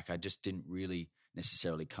up. She's like, I just didn't really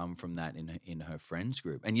necessarily come from that in her friends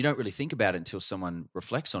group. And you don't really think about it until someone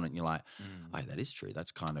reflects on it and you're like, oh, that is true.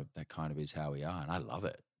 That kind of is how we are. And I love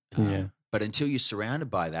it. But until you're surrounded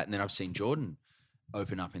by that, and then I've seen Jordan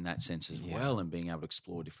open up in that sense as well and being able to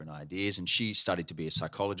explore different ideas. And she studied to be a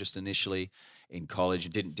psychologist initially in college.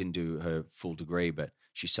 Didn't do her full degree, but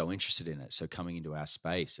she's so interested in it. So coming into our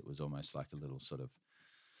space, it was almost like a little sort of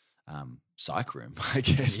psych room, I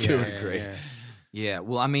guess, to a degree. Yeah,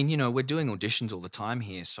 well, I mean, you know, we're doing auditions all the time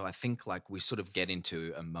here, so I think like we sort of get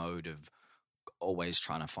into a mode of always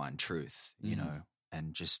trying to find truth, you know,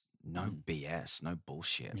 and just no BS, no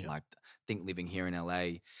bullshit. Yeah. Like, I think living here in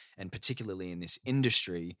LA, and particularly in this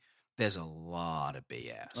industry, there's a lot of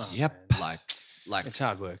BS. Oh, Yep. man. Like It's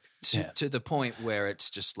hard work. to the point where it's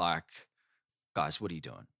just like, guys, what are you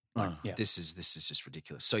doing? This is just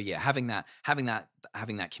ridiculous. So yeah, having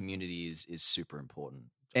that community is super important.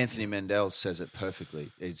 Anthony Mendel says it perfectly.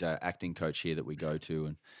 He's an acting coach here that we go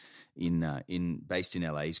to, and based in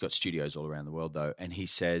LA. He's got studios all around the world though, and he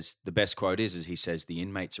says the best quote is he says the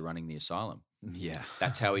inmates are running the asylum. Yeah,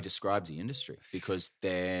 That's how he describes the industry, because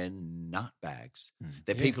they're nutbags.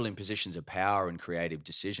 They're people in positions of power and creative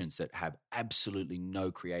decisions that have absolutely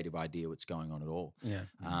no creative idea what's going on at all.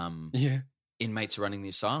 Inmates are running the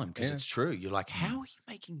asylum because it's true. You're like, how are you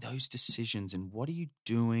making those decisions, and what are you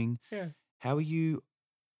doing? Yeah. How are you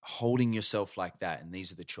holding yourself like that? And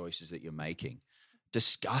these are the choices that you're making.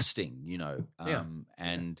 Disgusting, you know,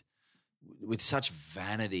 and with such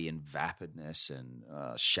vanity and vapidness and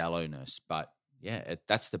shallowness. But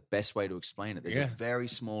that's the best way to explain it. There's a very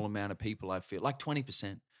small amount of people, I feel, like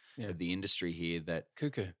 20% of the industry here that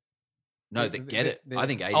Cuckoo. No, that get it. I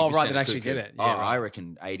think 80%. Oh, right, that are actually cuckoo. get it. Oh, Yeah. I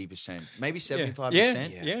reckon 80%, maybe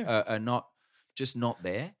 75% are not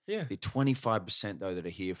there. Yeah. The 25% though that are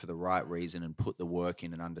here for the right reason and put the work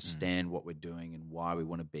in and understand what we're doing and why we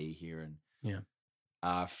want to be here and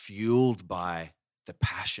are fueled by the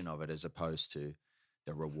passion of it as opposed to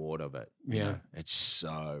the reward of it. You know? It's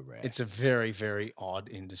so rare. It's a very, very odd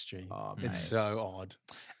industry. Oh, it's so odd.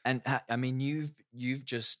 and I mean, you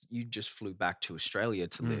just flew back to Australia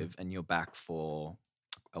to live, and you're back for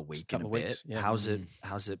a week and a bit. Weeks, yeah.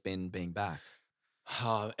 How's it been being back?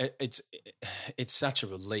 It's such a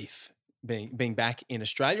relief being back in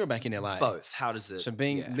Australia or back in LA. Both. How does it? So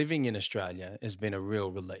living in Australia has been a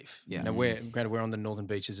real relief. Yeah. You know, we're on the northern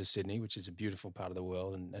beaches of Sydney, which is a beautiful part of the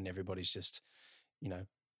world, and everybody's just, you know,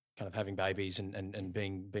 kind of having babies and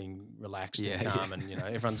being relaxed and calm, and you know,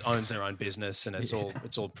 everyone owns their own business, and it's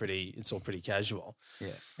all pretty casual.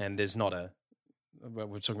 Yeah, and there's not a. We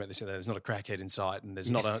were talking about this the other day. There's not a crackhead in sight, and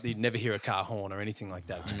there's not you'd never hear a car horn or anything like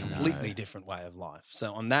that. It's a completely different way of life.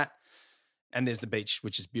 So on that, and there's the beach,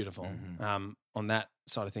 which is beautiful. On that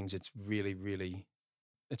side of things, it's really, really,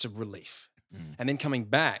 it's a relief. And then coming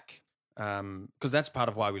back, because that's part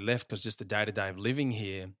of why we left, because just the day to day of living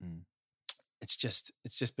here,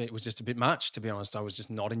 it was just a bit much, to be honest. I was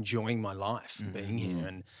just not enjoying my life being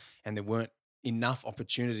here, and there weren't enough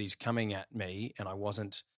opportunities coming at me, and I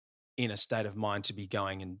wasn't in a state of mind to be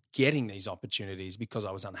going and getting these opportunities because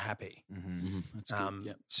I was unhappy. That's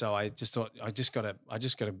good. So I just thought I just got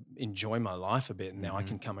to enjoy my life a bit, and now I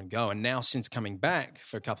can come and go. And now since coming back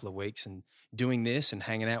for a couple of weeks and doing this and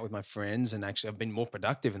hanging out with my friends, and actually I've been more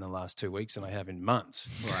productive in the last 2 weeks than I have in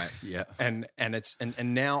months. Right. Yeah. And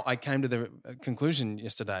now I came to the conclusion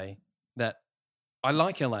yesterday that I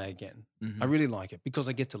like LA again. Mhm. I really like it because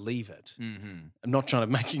I get to leave it. Mm-hmm. I'm not trying to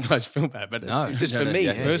make you guys feel bad, but No. it's just No, for no, me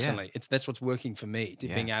yeah, yeah, personally. That's what's working for me.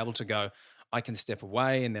 Yeah. Being able to go, I can step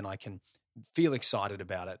away and then I can feel excited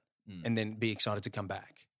about it Mm. and then be excited to come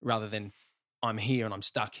back rather than I'm here and I'm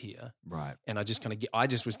stuck here. Right. And I just I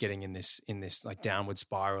just was getting in this like downward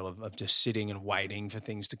spiral of just sitting and waiting for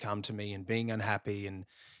things to come to me and being unhappy and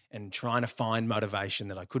trying to find motivation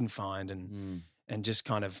that I couldn't find and just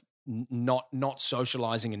kind of not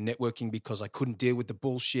socializing and networking because I couldn't deal with the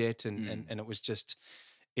bullshit and it was just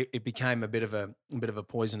it became a bit of a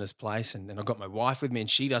poisonous place and I got my wife with me and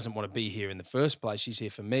she doesn't want to be here in the first place. She's here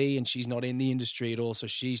for me and she's not in the industry at all. So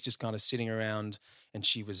she's just kind of sitting around and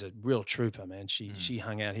she was a real trooper, man. She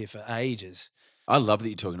hung out here for ages. I love that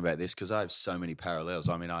you're talking about this because I have so many parallels.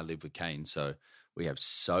 I mean, I live with Kane, so we have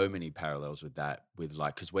so many parallels with that, with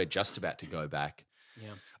like, because we're just about to go back.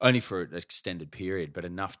 Yeah. Only for an extended period, but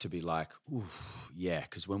enough to be like, ooh, yeah.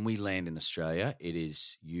 Because when we land in Australia, it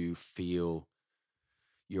is, you feel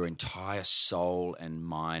your entire soul and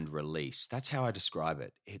mind release. That's how I describe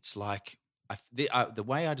it. It's like, the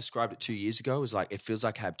way I described it 2 years ago was like, it feels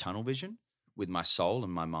like I have tunnel vision with my soul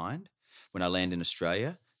and my mind. When I land in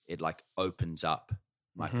Australia, it like opens up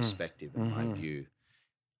my perspective and my view.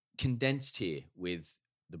 Condensed here with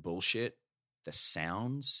the bullshit, the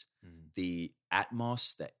sounds, the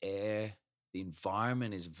atmos, the air, the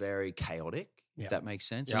environment is very chaotic, if that makes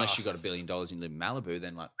sense. Yeah. Unless you got $1 billion and you live in Malibu,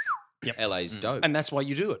 then like Yep. LA's dope. And that's why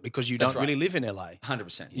you do it because you That's don't really live in LA.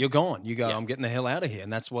 100%. You're gone. You go, Yeah. I'm getting the hell out of here.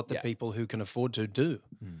 And that's what the Yeah. people who can afford to do.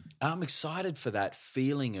 I'm excited for that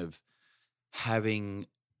feeling of having,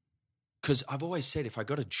 because I've always said if I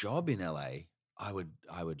got a job in LA, I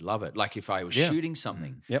would love it. Like if I was shooting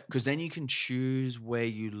something, Yep. because then you can choose where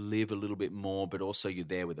you live a little bit more, but also you're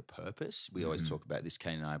there with a purpose. We always talk about this.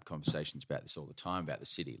 Kane and I have conversations about this all the time about the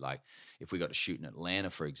city. Like if we got to shoot in Atlanta,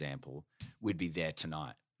 for example, we'd be there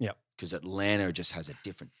tonight. Yep. Because Atlanta just has a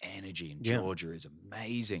different energy and Yeah. Georgia is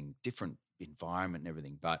amazing, different environment and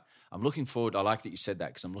everything. But I'm looking forward, I like that you said that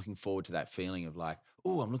because I'm looking forward to that feeling of like,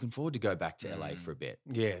 oh, I'm looking forward to go back to LA for a bit.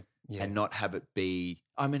 Yeah. Yeah. And not have it be,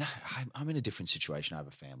 I mean, I'm in a different situation. I have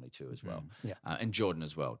a family too as well. Yeah. And Jordan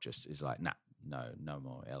as well just is like, nah, no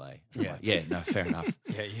more LA. Yeah. Like, yeah, no, fair enough.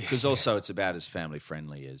 Yeah. Because also it's about as family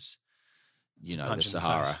friendly as, you know, the punch in the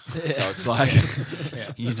Sahara. face. So it's like,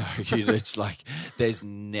 Yeah. you know, it's like there's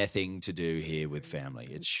nothing to do here with family.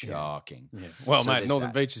 It's shocking. Yeah. Well, So mate, there's Northern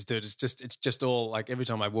that. Beaches, dude, it's just all like every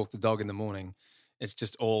time I walk the dog in the morning, it's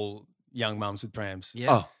just all young mums with prams.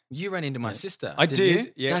 Yeah. Oh. You ran into my sister. I didn't did.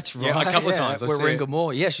 you? Yeah. That's Yeah, right. a couple of times. I We're see in it.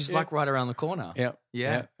 Gomorrah. Yeah, she's Yeah. like right around the corner. Yeah.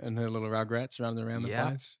 Yeah. And her little rugrats running around the Yeah.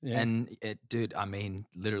 place. Yeah. And dude, I mean,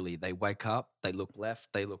 literally, they wake up, they look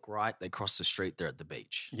left, they look right, they cross the street, they're at the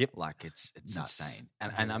beach. Yep. Like it's Nuts. insane.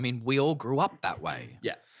 And I mean, we all grew up that way.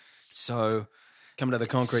 Yeah. So coming to the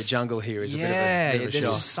concrete jungle here is a bit of a there's shock.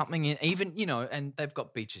 just something in even, you know, and they've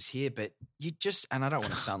got beaches here, but you just, and I don't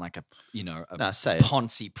want to sound like a, you know, a No, say it.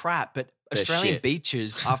 poncy prat, but They're Australian shit.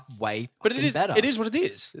 beaches are way But fucking better. it is what it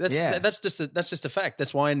is. Yeah. That's just a fact.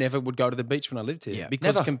 That's why I never would go to the beach when I lived here. Yeah.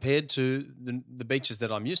 Because Never. compared to the beaches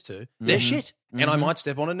that I'm used to, they're shit. And I might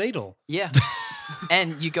step on a needle. Yeah.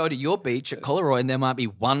 And you go to your beach at Coleroy and there might be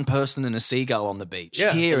one person and a seagull on the beach.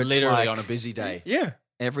 Yeah. Here it's Literally like on a busy day. Yeah.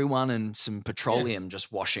 everyone and some petroleum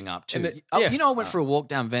just washing up too. And the- Oh, yeah. you know, I went for a walk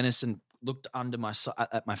down Venice and looked under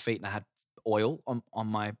at my feet and I had oil on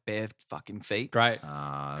my bare fucking feet. Great.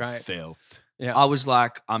 Great. Filth. Yeah. I was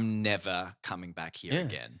like, I'm never coming back here Yeah.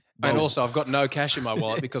 again. And also, I've got no cash in my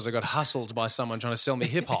wallet because I got hustled by someone trying to sell me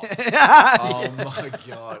hip hop. Oh my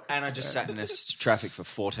God. And I just sat in this traffic for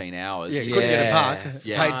 14 hours. Yeah, to couldn't get a park.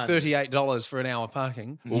 Yeah. Paid $38 for an hour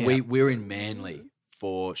parking. Well, we were in Manly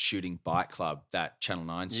for shooting Bike Club, that Channel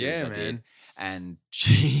 9 series Yeah, I did. man. And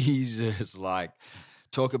Jesus, like,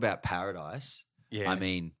 talk about paradise. Yeah. I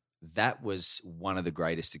mean, that was one of the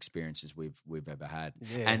greatest experiences we've ever had.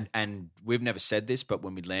 Yeah. And we've never said this, but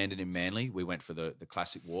when we landed in Manly, we went for the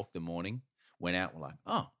classic walk the morning, went out, we're like,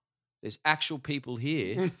 oh, there's actual people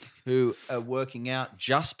here who are working out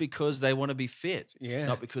just because they want to be fit, Yeah.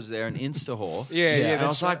 not because they're an Insta whore. Yeah, yeah, And I that's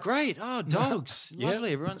was right. like, great, oh, dogs, Yeah.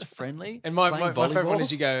 lovely, everyone's friendly. And my playing favorite one volleyball.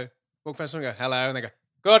 is you go, walk past someone and go, hello, and they go,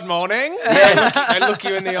 good morning. They look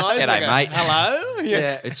you in the eyes. G'day, they go, mate. Hello.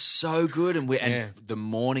 Yeah. It's so good. And Yeah. the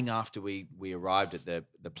morning after we arrived at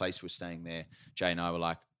the place we're staying there, Jay and I were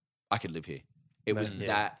like, I could live here. It was Yeah.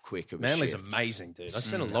 that quick of a Manly's shift. amazing, dude. I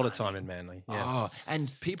spent a lot of time in Manly. Yeah. Oh,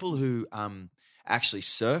 and people who actually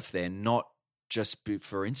surf there, not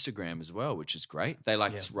for Instagram as well, which is great. They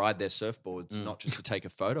like to ride their surfboards, not just to take a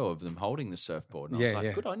photo of them holding the surfboard. And I was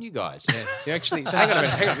like, good on you guys. Yeah. You actually, so hang on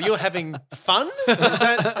a minute. You're having fun?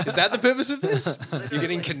 Is that the purpose of this? You're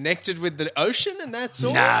getting connected with the ocean and that's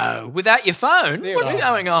all? No, without your phone, what's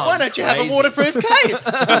going on? Why don't you have a waterproof case?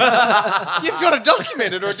 You've got to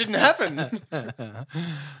document it or it didn't happen.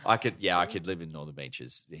 I could live in Northern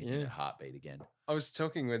Beaches in a heartbeat again. I was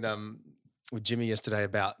talking with Jimmy yesterday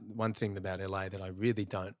about one thing about LA that I really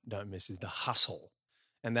don't miss is the hustle.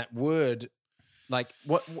 And that word, like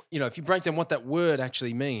what if you break down what that word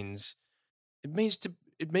actually means, it means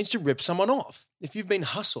to rip someone off. If you've been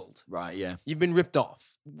hustled, Right, yeah. you've been ripped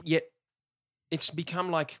off. Yet it's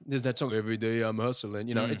become like there's that song every day I'm hustling.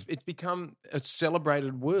 It's become a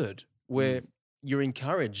celebrated word where you're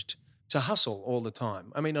encouraged to hustle all the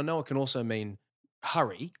time. I mean, I know it can also mean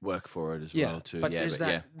hurry. Work for it as well too. But there's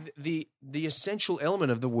the essential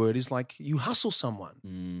element of the word is like you hustle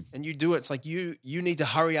someone and you do it. It's like you need to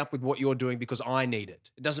hurry up with what you're doing because I need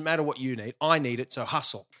it. It doesn't matter what you need. I need it. So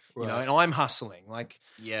hustle, and I'm hustling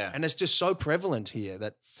and it's just so prevalent here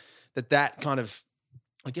that kind of,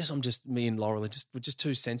 I guess me and Laurel we're just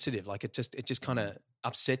too sensitive. Like it just kind of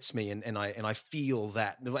upsets me, and I feel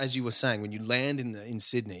that, as you were saying, when you land in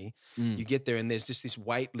Sydney, you get there and there's just this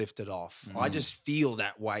weight lifted off. I just feel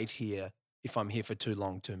that weight here if I'm here for too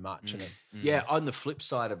long, too much. Yeah, on the flip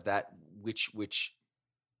side of that, which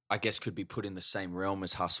I guess could be put in the same realm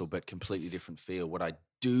as hustle, but completely different feel. What I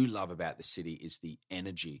do love about the city is the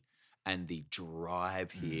energy and the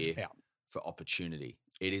drive here for opportunity.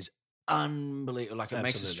 It is unbelievable. Like it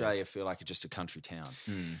makes Australia feel like just a country town.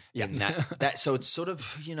 And that so it's sort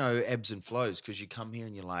of, ebbs and flows because you come here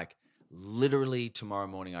and you're like, literally tomorrow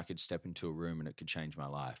morning I could step into a room and it could change my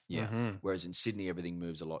life. Yeah. Whereas in Sydney, everything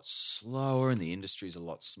moves a lot slower and the industry is a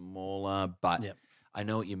lot smaller. But I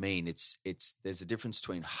know what you mean. It's there's a difference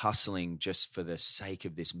between hustling just for the sake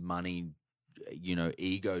of this money,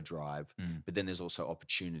 ego drive, but then there's also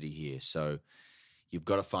opportunity here. So you've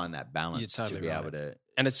got to find that balance to be able to.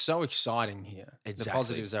 And it's so exciting here. Exactly. The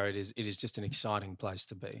positives are it is just an exciting place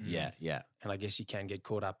to be. Yeah, yeah. And I guess you can get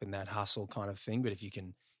caught up in that hustle kind of thing, but if you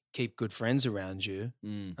can keep good friends around you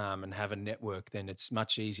and have a network, then it's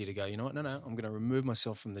much easier to go, you know what, no, I'm going to remove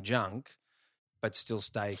myself from the junk, but still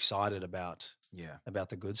stay excited about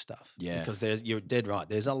the good stuff. Yeah. Because you're dead right.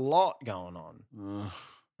 There's a lot going on.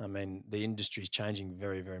 I mean, the industry's changing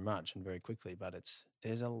very, very much and very quickly, but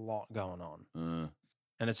there's a lot going on.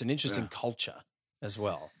 And it's an interesting culture as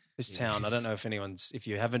well. This town, I don't know if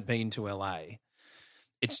you haven't been to LA,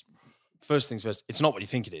 it's first things first, it's not what you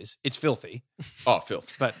think it is. It's filthy. Oh,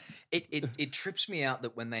 filth. But it trips me out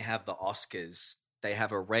that when they have the Oscars, they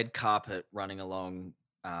have a red carpet running along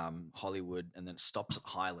Hollywood and then it stops at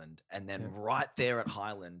Highland. And then right there at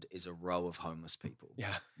Highland is a row of homeless people.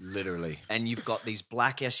 Yeah. Literally. And you've got these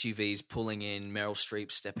black SUVs pulling in, Meryl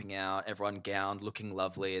Streep stepping out, everyone gowned, looking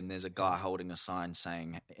lovely, and there's a guy holding a sign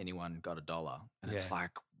saying, anyone got $1? And it's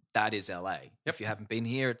like, that is LA. If you haven't been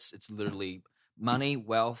here, it's literally money,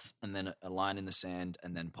 wealth, and then a line in the sand,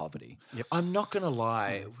 and then poverty. Yep. I'm not going to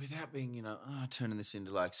lie, without being, turning this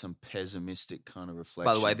into like some pessimistic kind of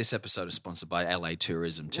reflection. By the way, this episode is sponsored by LA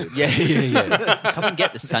Tourism too. Yeah. Come and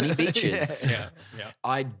get the sunny beaches. Yeah.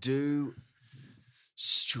 I do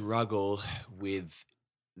struggle with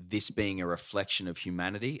this being a reflection of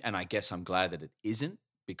humanity, and I guess I'm glad that it isn't,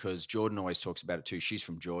 because Jordan always talks about it too. She's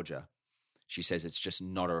from Georgia. She says it's just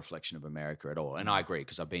not a reflection of America at all. And I agree,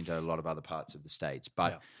 because I've been to a lot of other parts of the States.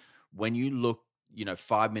 But when you look,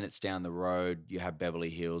 5 minutes down the road, you have Beverly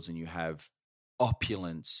Hills and you have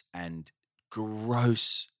opulence and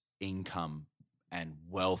gross income and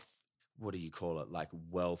wealth. What do you call it? Like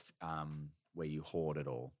wealth where you hoard it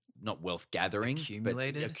all. Not wealth gathering,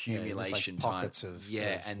 accumulated, but accumulation like pockets of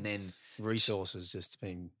and then resources just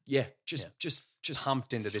being just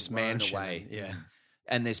pumped into this mansion away.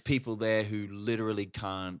 And there's people there who literally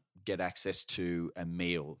can't get access to a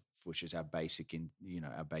meal, which is our basic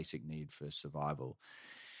need for survival.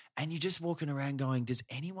 And you're just walking around going, does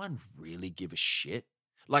anyone really give a shit?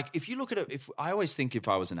 Like, if you look at it, I always think if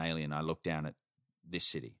I was an alien, I look down at this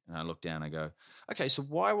city and I look down, I go, okay, so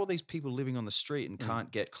why are all these people living on the street and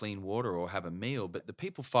can't get clean water or have a meal, but the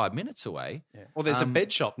people 5 minutes away? Yeah. Well, there's a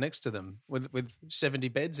bed shop next to them with 70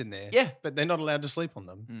 beds in there. Yeah. But they're not allowed to sleep on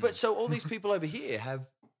them. But so all these people over here have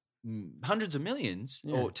hundreds of millions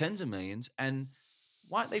or tens of millions, and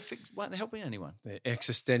why aren't they helping anyone? The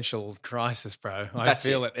existential crisis, bro. I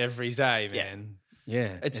feel it every day, man.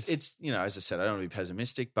 Yeah. It's as I said, I don't want to be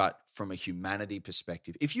pessimistic, but from a humanity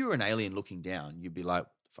perspective, if you were an alien looking down, you'd be like,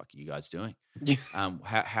 fuck are you guys doing? Yeah.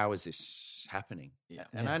 How is this happening? Yeah.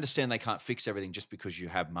 And I understand they can't fix everything just because you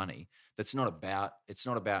have money. It's not about,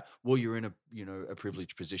 well, you're in a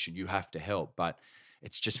privileged position, you have to help. But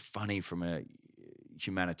it's just funny from a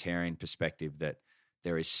humanitarian perspective that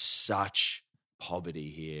there is such poverty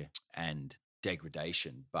here and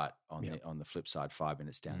degradation. But on the flip side, 5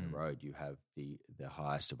 minutes down the road, you have the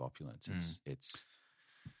highest of opulence. It's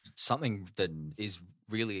something that is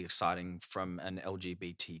really exciting from an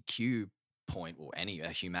LGBTQ point or a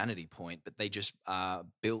humanity point, but they just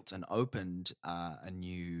built and opened a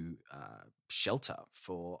new shelter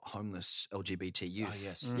for homeless LGBT youth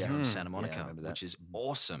yes. here in Santa Monica, I remember that. which is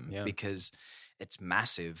awesome because it's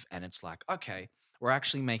massive and it's like, okay, we're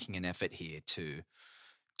actually making an effort here to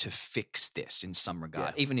fix this in some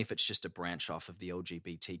regard, even if it's just a branch off of the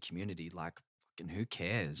LGBT community. Like, fucking who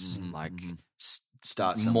cares? Like,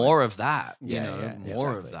 start somewhere. more of that, more exactly.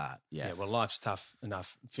 of that. Yeah, well, life's tough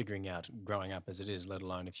enough figuring out growing up as it is, let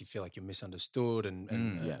alone if you feel like you're misunderstood and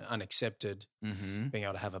unaccepted, being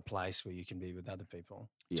able to have a place where you can be with other people.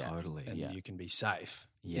 Yeah. Totally. And you can be safe,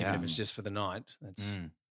 even Yeah. if it's just for the night. That's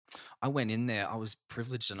I went in there. I was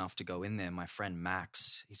privileged enough to go in there. My friend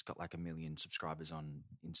Max, he's got like 1 million subscribers on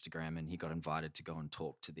Instagram, and he got invited to go and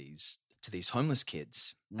talk to these homeless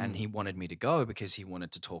kids. And he wanted me to go because he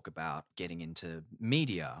wanted to talk about getting into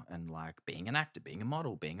media and like being an actor, being a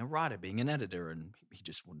model, being a writer, being an editor. And he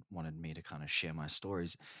just wanted me to kind of share my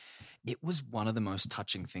stories. It was one of the most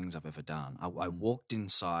touching things I've ever done. I walked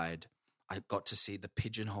inside. I got to see the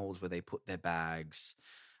pigeonholes where they put their bags.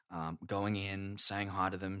 Going in, saying hi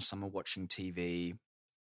to them. Some are watching TV.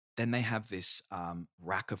 Then they have this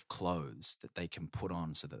rack of clothes that they can put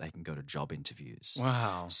on so that they can go to job interviews.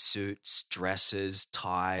 wow. Suits, dresses,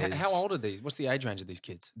 ties. How old are these? What's the age range of these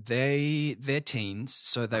kids? They're teens,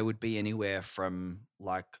 so they would be anywhere from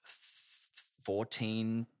like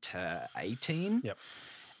 14 to 18. Yep.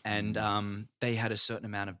 And they had a certain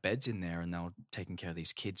amount of beds in there, and they were taking care of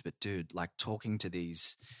these kids. But dude, like talking to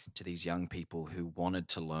these young people who wanted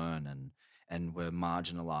to learn and were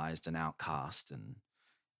marginalized and outcast, and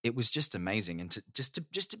it was just amazing. And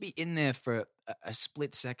to be in there for a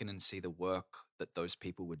split second and see the work that those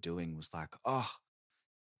people were doing was like, oh,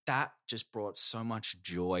 that just brought so much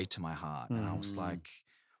joy to my heart. And I was like,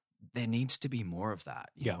 there needs to be more of that.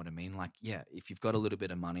 You know what I mean? Like, if you've got a little bit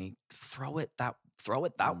of money, throw it that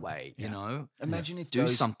way, you know? Imagine if Do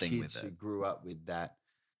those something kids with who it. grew up with that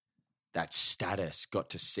status got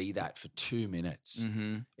to see that for 2 minutes.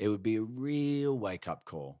 It would be a real wake-up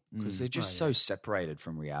call because they're just so separated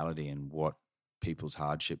from reality and what people's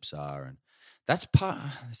hardships are. And that's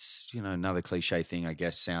it's, another cliche thing, I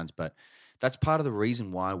guess, sounds, but that's part of the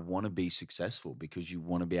reason why I want to be successful, because you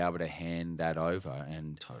want to be able to hand that over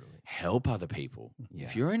and help other people. Yeah.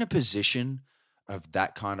 If you're in a position of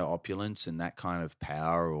that kind of opulence and that kind of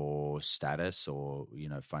power or status or,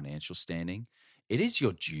 financial standing, it is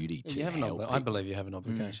your duty to help I believe you have an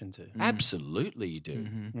obligation to. Absolutely you do.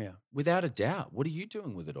 Yeah. Without a doubt. What are you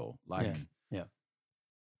doing with it all? Like, Yeah,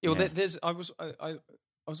 well, I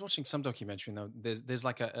was watching some documentary, and there's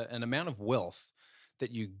like an amount of wealth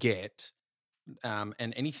that you get, and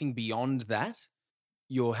anything beyond that,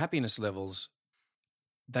 your happiness levels,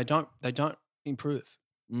 they don't improve.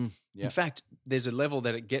 In fact, there's a level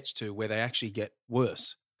that it gets to where they actually get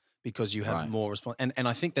worse because you have more response. And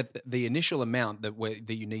I think that the initial amount that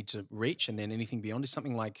you need to reach, and then anything beyond, is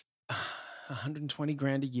something like 120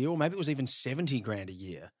 grand a year, or maybe it was even 70 grand a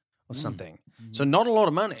year or something. So not a lot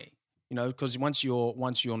of money, because once your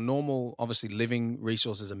normal, obviously, living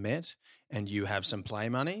resources are met and you have some play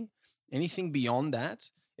money, anything beyond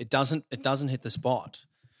that, it doesn't hit the spot.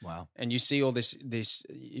 Wow. And you see all this.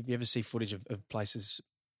 If you ever see footage of places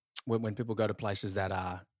when people go to places that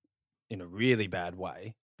are in a really bad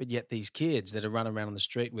way, but yet these kids that are running around on the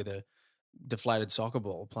street with a deflated soccer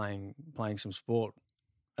ball playing some sport,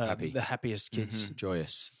 Happy. the happiest kids.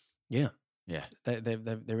 joyous. Yeah. Yeah.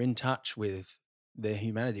 They're in touch with their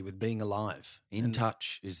humanity, with being alive. In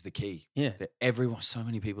touch is the key. Yeah. So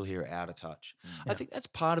many people here are out of touch. I think that's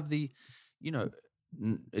part of the,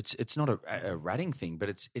 it's not a ratting thing, but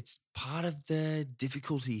it's part of the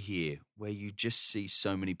difficulty here where you just see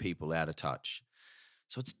so many people out of touch.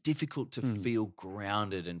 So it's difficult to feel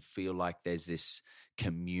grounded and feel like there's this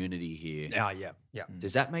community here. Yeah.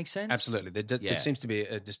 Does that make sense? Absolutely. There seems to be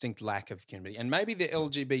a distinct lack of community. And maybe the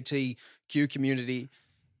LGBTQ community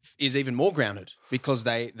is even more grounded because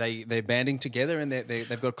they're banding together and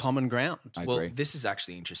they've got common ground. I Well, agree. this is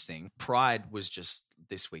actually interesting. Pride was just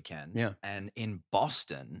this weekend. Yeah. And in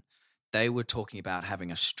Boston, they were talking about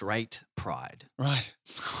having a straight pride. Right.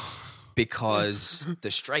 because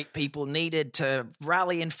the straight people needed to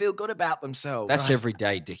rally and feel good about themselves. That's every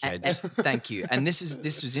day, And- dickheads. thank you. And this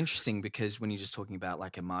was interesting because when you're just talking about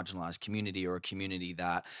like a marginalized community or a community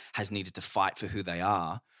that has needed to fight for who they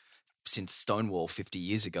are since Stonewall 50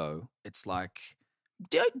 years ago, it's like,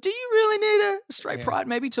 do you really need a straight pride?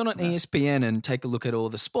 Maybe turn on ESPN and take a look at all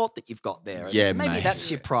the sport that you've got there. Yeah, maybe mate. that's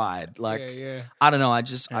your pride. Like, yeah. I don't know.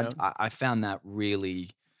 I found that really,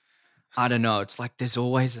 I don't know. It's like there's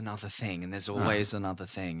always another thing and there's always another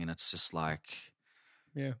thing. And it's just like,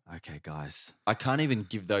 Yeah. okay, guys. I can't even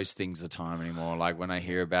give those things the time anymore. Like when I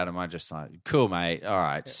hear about them, I just like, cool, mate. All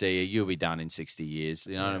right, see you. You'll be done in 60 years.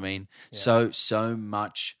 You know what I mean? Yeah. So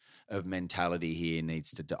much of mentality here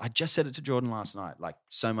needs to die. I just said it to Jordan last night. Like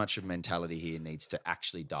so much of mentality here needs to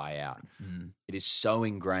actually die out. It is so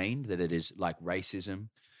ingrained that it is like racism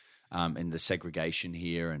and the segregation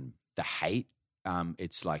here and the hate.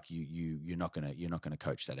 It's like you're not gonna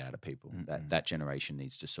coach that out of people. That generation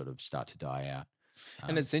needs to sort of start to die out.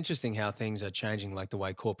 And it's interesting how things are changing, like the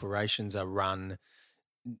way corporations are run.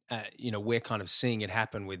 We're kind of seeing it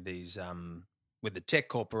happen with these, with the tech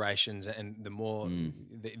corporations, and the more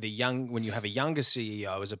the young, when you have a younger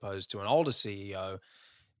CEO as opposed to an older CEO,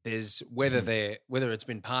 there's whether it's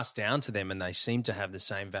been passed down to them and they seem to have the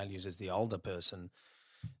same values as the older person.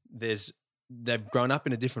 They've grown up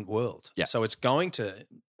in a different world, so it's going to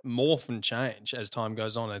morph and change as time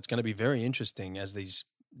goes on. And it's going to be very interesting as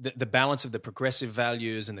the balance of the progressive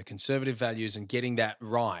values and the conservative values and getting that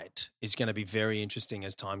right is going to be very interesting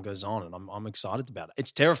as time goes on. And I'm excited about it.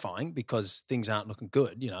 It's terrifying because things aren't looking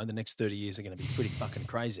good. The next 30 years are going to be pretty fucking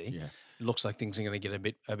crazy. Yeah. It looks like things are going to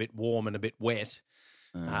get a bit warm and a bit wet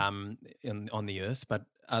on the earth. But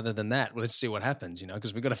other than that, let's see what happens,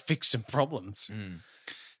 because we've got to fix some problems.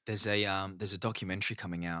 There's a documentary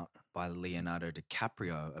coming out by Leonardo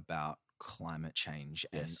DiCaprio about climate change,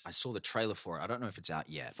 and I saw the trailer for it. I don't know if it's out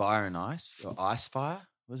yet. Fire and Ice or Ice Fire,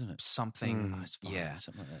 wasn't it? Something, Ice Fire, yeah.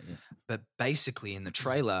 something like that. Yeah. But basically, in the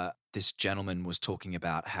trailer, this gentleman was talking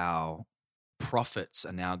about how profits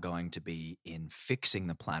are now going to be in fixing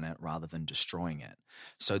the planet rather than destroying it.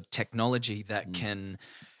 So technology that can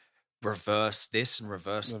reverse this and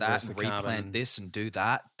reverse that, the and replant carbon. this and do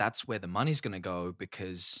that, that's where the money's going to go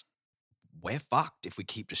because we're fucked if we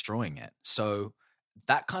keep destroying it. So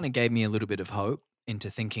that kind of gave me a little bit of hope into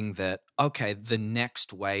thinking that, okay, the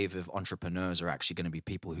next wave of entrepreneurs are actually going to be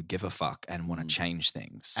people who give a fuck and want to change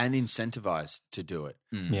things. And incentivized to do it.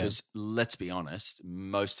 Yeah. Because let's be honest,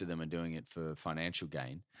 most of them are doing it for financial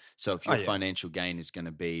gain. So if your financial gain is going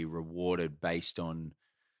to be rewarded based on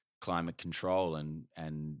climate control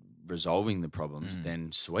and resolving the problems,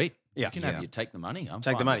 then sweet. Yeah. You can take the money. I'm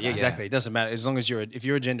Take the fine money. with Yeah, that. exactly. It doesn't matter. As long as if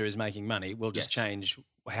your agenda is making money, we'll just Yes. change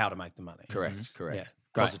how to make the money. Correct. Yeah. Great.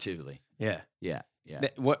 Positively. Yeah. Yeah.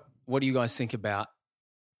 What do you guys think about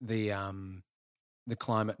the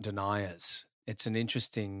climate deniers? It's an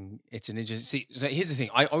interesting. See, so here's the thing.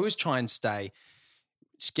 I always try and stay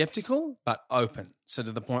skeptical but open. So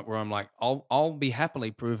to the point where I'm like, I'll be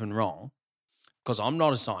happily proven wrong because I'm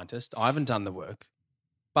not a scientist. I haven't done the work,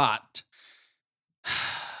 but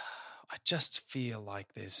I just feel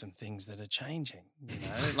like there's some things that are changing.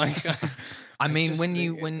 Like I mean, just when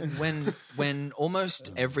you think- when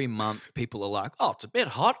almost every month people are like, "Oh, it's a bit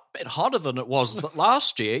hotter than it was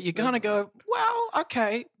last year," you kind of go, "Well,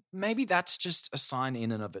 okay, maybe that's just a sign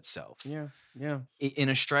in and of itself." yeah. In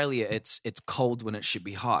Australia, it's cold when it should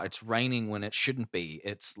be hot. It's raining when it shouldn't be.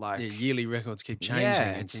 It's like The yearly records keep changing. yeah,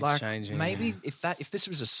 and it's keeps like changing. maybe if this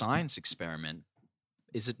was a science experiment,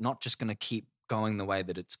 is it not just going to keep going the way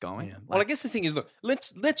that it's going? Yeah. Well, I guess the thing is, look,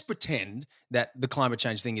 let's pretend that the climate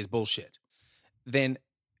change thing is bullshit. Then,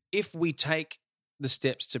 if we take the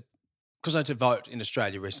steps to, because I had to vote in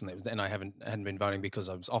Australia recently, and I hadn't been voting because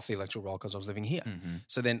I was off the electoral roll because I was living here.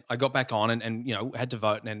 So then I got back on and had to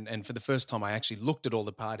vote, and for the first time I actually looked at all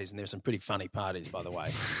the parties, and there were some pretty funny parties, by the way.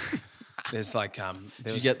 There's like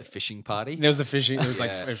Did you get the fishing party? There was the fishing. There was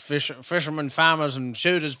like fishermen, farmers, and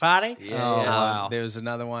shooters party. wow. There was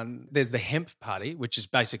another one. There's the hemp party, which is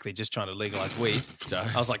basically just trying to legalize weed.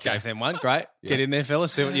 I was like, gave them one. Great, get in there,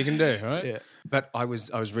 fellas. See what you can do. Right. Yeah. But I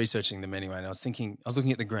was researching them anyway, and I was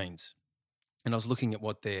looking at the Greens, and I was looking at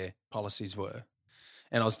what their policies were,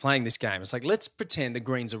 and I was playing this game. It's like, let's pretend the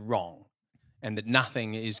Greens are wrong, and that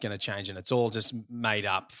nothing is going to change, and it's all just made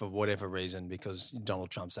up for whatever reason because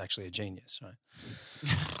Donald Trump's actually a genius, right?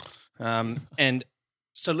 And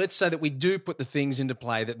so let's say that we do put the things into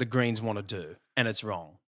play that the Greens want to do, and it's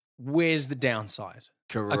wrong. Where's the downside?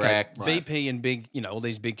 Correct. Okay, VP and all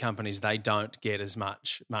these big companies, they don't get as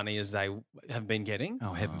much money as they have been getting.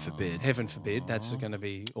 Oh, heaven forbid. Heaven forbid. That's going to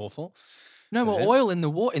be awful. No more that- oil in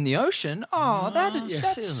the ocean. Oh, that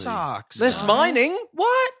silly. sucks. Less guys. mining?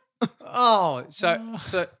 What? Oh,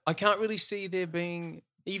 so I can't really see there being,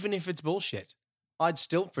 even if it's bullshit. I'd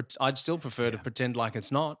still prefer to pretend like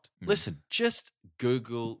it's not. Listen, just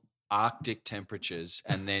Google Arctic temperatures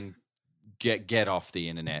and then get off the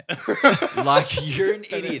internet. Like you're an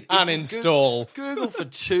idiot. If you Uninstall. Google for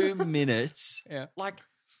 2 minutes. Yeah. Like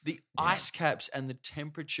the ice caps and the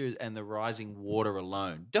temperatures and the rising water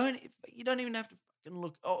alone. You don't even have to fucking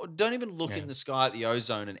look. Oh, don't even look in the sky at the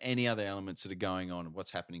ozone and any other elements that are going on and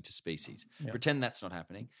what's happening to species. Pretend that's not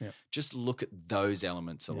happening. Yeah. Just look at those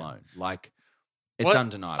elements alone. Like it's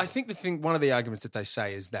undeniable. I think one of the arguments that they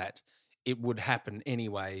say is that it would happen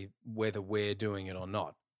anyway, whether we're doing it or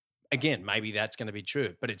not. Again, maybe that's going to be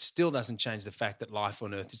true, but it still doesn't change the fact that life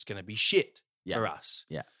on Earth is going to be shit for us.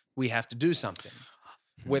 Yeah. We have to do something,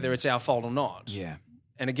 whether it's our fault or not. Yeah.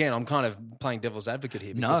 And again, I'm kind of playing devil's advocate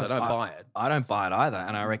here because I don't buy it. I don't buy it either.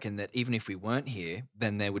 And I reckon that even if we weren't here,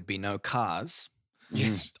 then there would be no cars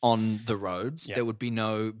on the roads. Yeah. There would be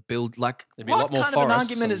no There'd be a what lot more kind forests. of an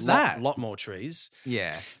argument is that? A lot more trees.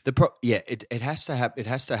 Yeah. It has to happen. It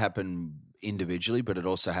has to happen individually, but it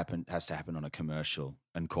also has to happen on a commercial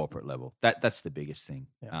and corporate level. That's the biggest thing.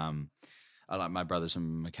 Yeah. I like my brother's a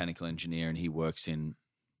mechanical engineer, and he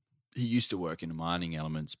used to work in the mining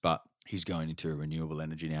elements, but he's going into renewable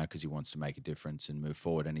energy now because he wants to make a difference and move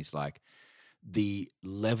forward. And he's like, the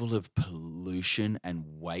level of pollution and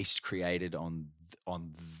waste created on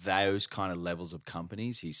those kind of levels of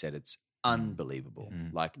companies, he said it's unbelievable.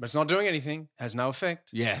 Like, But it's not doing anything, has no effect.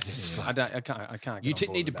 yeah, this I can't. you get on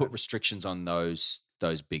board need to with put that. restrictions on those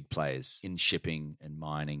big players in shipping and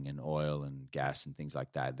mining and oil and gas and things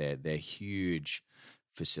like that. They're huge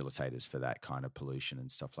facilitators for that kind of pollution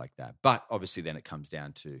and stuff like that. But obviously, then it comes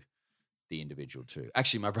down to the individual too.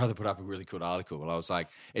 Actually, my brother put up a really cool article. Well, I was like,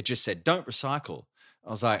 it just said, "Don't recycle." I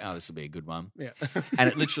was like, "Oh, this will be a good one." Yeah. And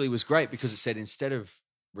it literally was great because it said instead of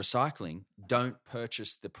recycling, don't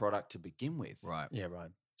purchase the product to begin with. Right. Yeah, right.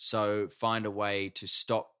 So find a way to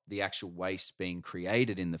stop the actual waste being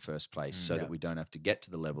created in the first place so that we don't have to get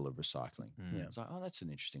to the level of recycling. Yeah. It's like, oh, that's an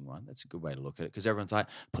interesting one. That's a good way to look at it because everyone's like,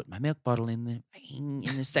 put my milk bottle in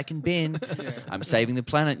the second bin. I'm saving the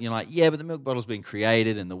planet. And you're like, yeah, but the milk bottle's been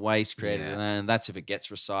created and the waste created and that's if it gets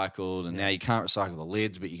recycled. And now you can't recycle the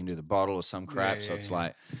lids, but you can do the bottle or some crap. So it's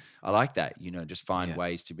like, I like that. Just find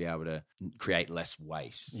ways to be able to create less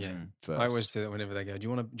waste. Yeah. First. I always do that whenever they go, do you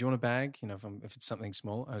want a bag? If it's something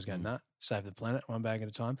small, I was going, nah, save the planet, one bag at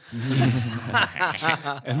a time.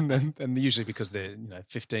 and usually because they're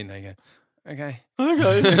 15, they go, okay.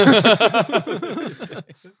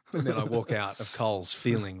 And then I walk out of Coles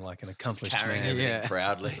feeling like an accomplished carrying man. everything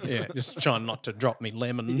proudly. Yeah, just trying not to drop me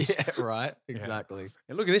lemons. Yeah, right. Exactly.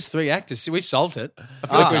 Yeah, look at this, 3 actors. See, we've solved it. I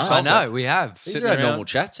feel like we've I solved know, it. we have. These Sitting are our around. normal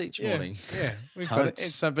chats each Yeah, morning. yeah, we've got it.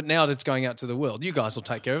 Totes. So, but now that's going out to the world, you guys will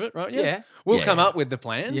take care of it, right? Yeah. We'll Yeah. come up with the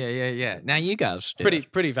plan. Yeah. Now you guys do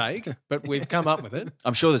it. Pretty vague, but we've come up with it.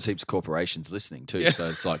 I'm sure there's heaps of corporations listening too. So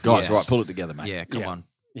it's like, guys, Yeah. right, pull it together, mate. Yeah, come Yeah. on.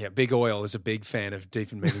 Yeah, Big Oil is a big fan of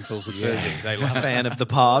Deep and Meaningfuls with Furzy. They love it. Fan of the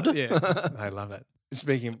pod. Yeah, they love it.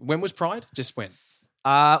 Speaking, when was Pride? Just when?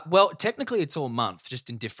 Well, technically it's all month, just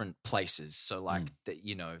in different places. So like,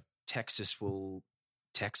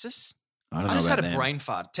 Texas. I don't know I just about had a them. brain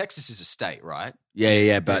fart. Texas is a state, right?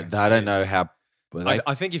 Yeah, but I don't know how. Were they,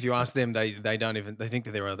 I think if you ask them, they don't even, they think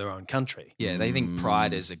that they're their own country. Yeah, they think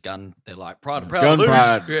pride is a gun. They're like pride, Gun lose.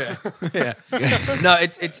 pride. Yeah. Yeah. No,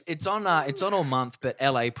 it's on all month, but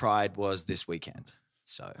LA Pride was this weekend.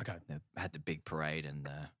 So Okay. they had the big parade and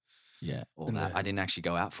yeah. all that. I didn't actually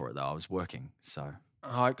go out for it though. I was working. So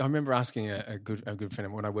I remember asking a good friend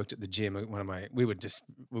of when I worked at the gym. We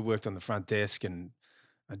worked on the front desk, and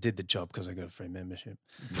I did the job because I got a free membership,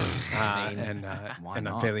 and I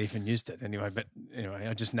not? barely even used it anyway. But anyway,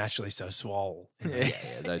 I just naturally so swole. Yeah,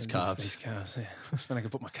 those These calves. calves, yeah. When I could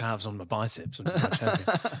put my calves on my biceps, I'd be much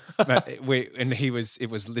happier. But it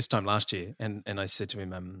was this time last year, and I said to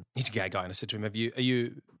him, he's a gay guy, and I said to him, are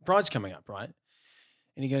you Pride's coming up, right?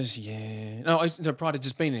 And he goes, yeah. No, Pride had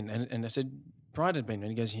just been in, and I said, Pride had been in,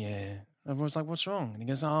 and he goes, yeah. I was like, what's wrong? And he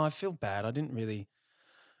goes, oh, I feel bad. I didn't really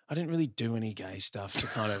do any gay stuff to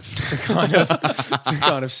kind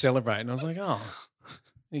of celebrate. And I was like, oh. And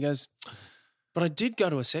he goes, but I did go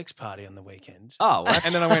to a sex party on the weekend. well, that's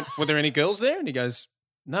And then I went, were there any girls there? And he goes,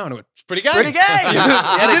 no. And I went, it's pretty gay. pretty gay. You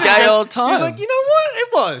had a He gay goes- old time. He was like, you know what? It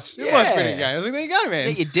was Yeah. pretty gay. I was like, there you go, man.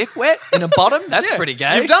 Get your dick wet in a bottom. That's Yeah, pretty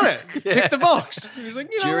gay. You've done it. Tick the box. He was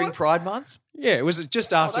like, you know During what? Pride Month? Yeah, it was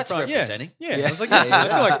just after that's Pride. representing. Yeah. I was like, Yeah, I feel like,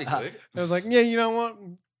 that's pretty good. I was like, yeah, you know what?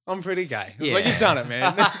 I'm pretty gay. I was Yeah. like, you've done it,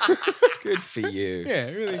 man. Good for you. Yeah,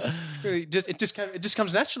 really. It just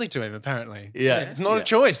comes naturally to him. Apparently, Yeah. it's not a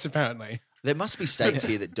choice. Apparently, There must be states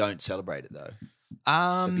here that don't celebrate it though.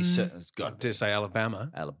 There'd be certain, it's I got dare say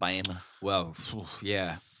Alabama. Alabama. Well,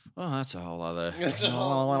 yeah. Oh, that's a whole other.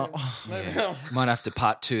 Yeah. Might have to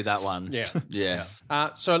part 2 that one. Yeah. Yeah.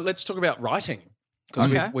 So let's talk about writing because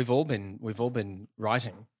Okay. we've all been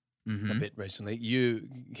writing Mm-hmm. a bit recently. You,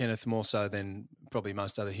 Kenneth, more so than probably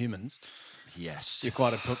most other humans. Yes. You're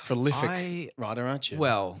quite a prolific writer, aren't you?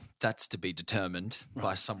 Well, that's to be determined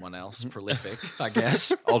by someone else. Prolific, I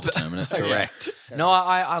guess. I'll determine it. Correct. No,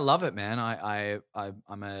 I love it, man.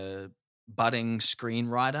 I'm a budding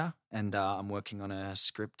screenwriter, and I'm working on a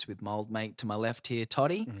script with my old mate to my left here,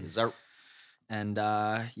 Toddy. Is that And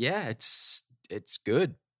yeah, it's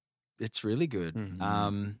good. It's really good.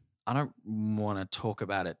 Mhm. I don't want to talk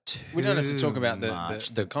about it too we don't have to talk about much.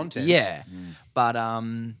 the content. Yeah, but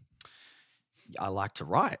I like to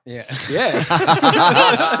write. Yeah. Yeah.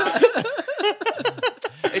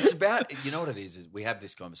 It's about, you know what it is we have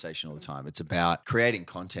this conversation all the time. It's about creating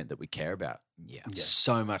content that we care about. Yeah.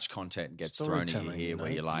 So much content gets thrown into Storytelling, here you know?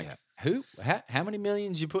 where you're like, Yeah. how many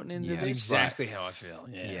millions you putting into Yeah. this? That's exactly how I feel.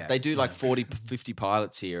 Yeah. Yeah. They do like 40, 50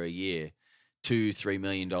 pilots here a year, $2-3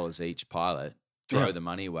 million each pilot, throw Yeah. the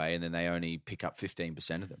money away, and then they only pick up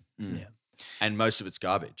 15% of them. Yeah. And most of it's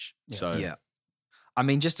garbage. Yeah. So Yeah. I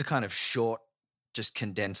mean, just to kind of just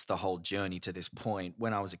condense the whole journey to this point.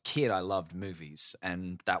 When I was a kid, I loved movies,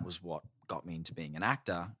 and that was what got me into being an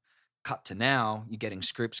actor. Cut to now, you're getting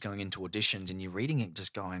scripts, going into auditions, and you're reading it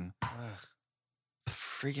just going,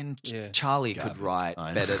 friggin' Yeah. Charlie Garbage. could write I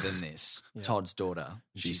know. better than this. Yeah. Todd's daughter.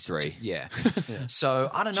 She's 3. Yeah. Yeah. So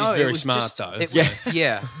I don't She's know. very it was smart, just, though. It was,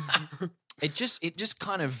 yeah. It just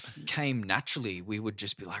kind of came naturally. We would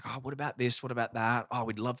just be like, oh, what about this? What about that? Oh,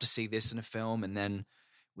 we'd love to see this in a film. And then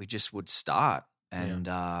we just would start. And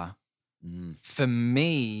for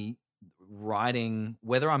me, writing,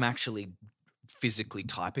 whether I'm actually physically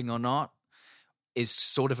typing or not, is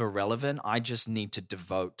sort of irrelevant. I just need to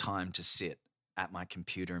devote time to sit at my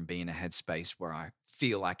computer and be in a headspace where I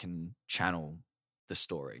feel I can channel the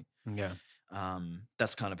story. Yeah.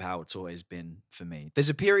 That's kind of how it's always been for me. There's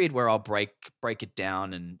a period where I'll break it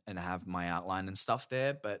down and have my outline and stuff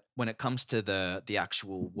there, but when it comes to the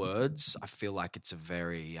actual words, I feel like it's a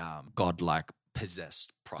very godlike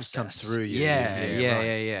possessed process. comes through you. Yeah, right.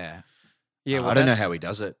 yeah. Yeah. I don't know how he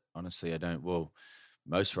does it. Honestly, I don't. Well,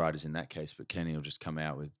 most writers in that case, but Kenny will just come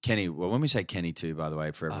out with Kenny. Well, when we say Kenny too, by the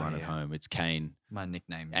way, for everyone at yeah. home, it's Kane My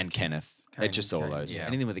nickname is and Kenneth. Kane It's just all and Kane, those. yeah.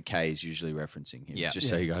 Anything with a K is usually referencing him. Yeah. Just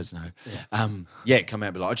so Yeah. you guys know. Yeah. Come out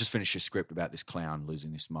and be like, I just finished a script about this clown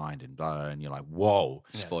losing his mind and blah, and you're like, whoa.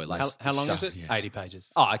 Spoilers. How long is Stuff, it? yeah. 80 pages.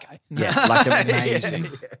 Oh, okay. Yeah, like amazing.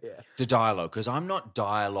 yeah. The dialogue, because I'm not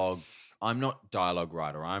dialogue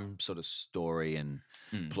writer. I'm sort of story and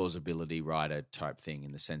plausibility writer type thing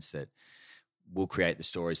in the sense that we'll create the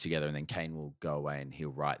stories together and then Kane will go away and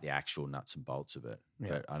he'll write the actual nuts and bolts of it. Yeah.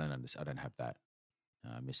 But I don't understand. I don't have that.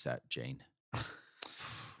 I miss that gene.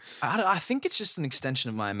 I think it's just an extension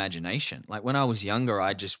of my imagination. Like when I was younger,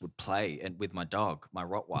 I just would play with my dog, my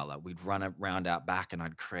Rottweiler. We'd run around out back and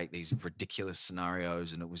I'd create these ridiculous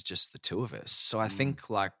scenarios and it was just the two of us. So I think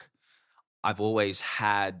like I've always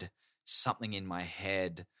had something in my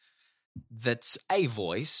head that's a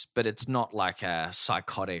voice, but it's not like a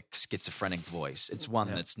psychotic schizophrenic voice. It's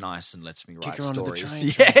one that's nice and lets me write her onto the stories. train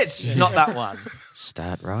Yeah, tracks. it's not that one.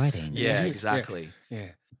 Start writing. Yeah, Yeah. exactly. Yeah.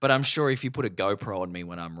 But I'm sure if you put a GoPro on me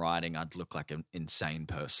when I'm writing, I'd look like an insane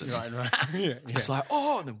person. Right. Yeah. It's like,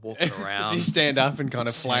 oh, and then walking around. You stand up and kind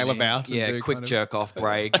of flail standing. about. And Yeah, do quick kind of- jerk off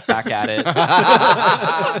break, back at it.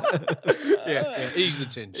 Yeah. Ease the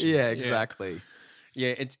tension. Yeah, exactly.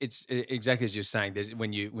 Yeah, it's exactly as you're saying. There's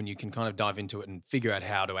when you can kind of dive into it and figure out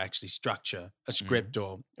how to actually structure a script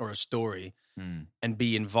or a story and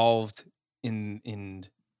be involved in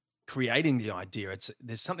creating the idea.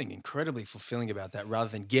 There's something incredibly fulfilling about that, rather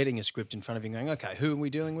than getting a script in front of you and going, okay, who are we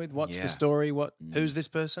dealing with? What's Yeah. the story? Who's this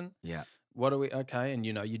person? Yeah. What are we? Okay, and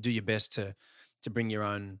you do your best to bring your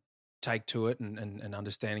own take to it and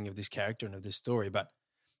understanding of this character and of this story, but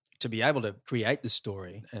to be able to create the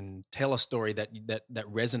story and tell a story that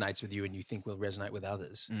resonates with you and you think will resonate with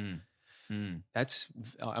others. That's,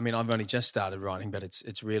 I mean, I've only just started writing, but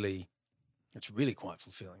it's really quite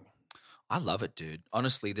fulfilling. I love it, dude.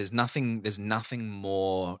 Honestly, there's nothing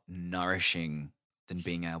more nourishing than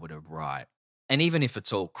being able to write. And even if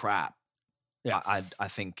it's all crap, Yeah. I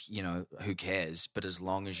think, who cares? But as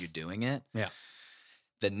long as you're doing it, Yeah.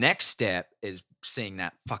 the next step is seeing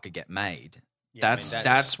that fucker get made. Yeah, I mean,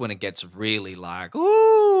 That's when it gets really like,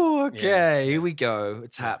 ooh, okay, Yeah. here we go.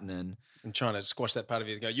 It's happening. and trying to squash that part of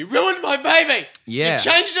you to go, you ruined my baby. Yeah. You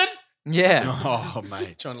changed it. Yeah. Oh,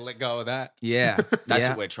 mate. Trying to let go of that. Yeah. That's yeah.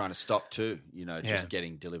 what we're trying to stop too. Just Yeah.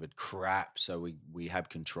 getting delivered crap, so we have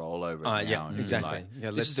control over it. Yeah, now. And exactly. like, Yeah,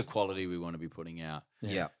 this is let's- the quality we want to be putting out.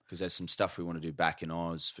 Yeah. Because there's some stuff we want to do back in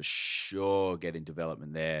Oz for sure. Getting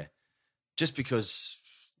development there, just because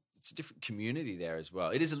it's a different community there as well.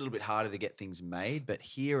 It is a little bit harder to get things made, but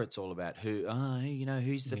here it's all about who's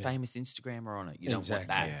the famous Instagrammer on it. You don't want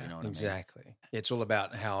that. Yeah, You know what exactly. It's all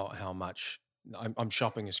about how much I'm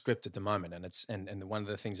shopping a script at the moment, and it's and one of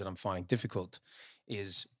the things that I'm finding difficult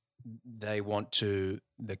is they want to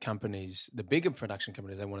the bigger production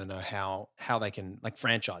companies, they want to know how they can, like,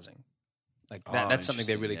 franchising, like that, Oh, that's something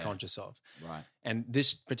they're interesting, really yeah. conscious of. I mean? Right. And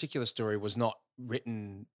this particular story was not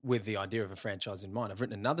written with the idea of a franchise in mind. I've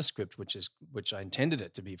written another script which I intended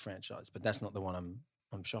it to be franchised, but that's not the one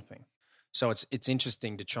I'm shopping. So it's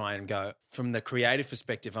interesting to try and go from the creative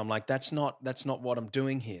perspective. I'm like, that's not what I'm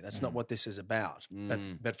doing here. That's not what this is about.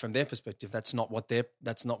 But from their perspective, that's not what the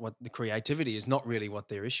creativity is. Not really what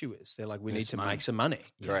their issue is. They're like, we need to make some money.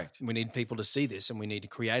 Correct. We need people to see this, and we need to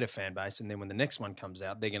create a fan base. And then when the next one comes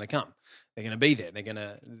out, they're going to come. They're going to be there.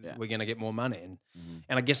 We're going to get more money.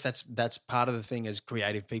 And I guess that's part of the thing as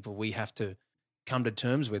creative people we have to come to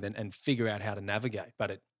terms with and figure out how to navigate.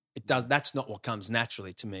 But it does. That's not what comes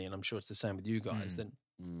naturally to me, and I'm sure it's the same with you guys. That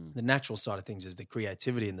the natural side of things is the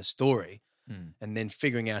creativity and the story, and then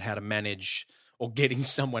figuring out how to manage or getting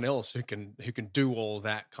someone else who can do all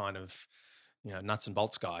that kind of, nuts and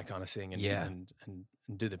bolts guy kind of thing, and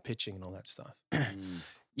do the pitching and all that stuff.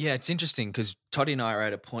 Yeah, it's interesting because Toddy and I are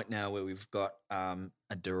at a point now where we've got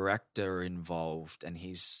a director involved, and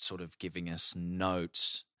he's sort of giving us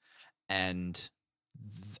notes, and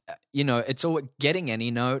it's all getting any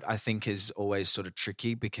note. I think is always sort of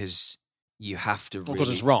tricky because you have to Because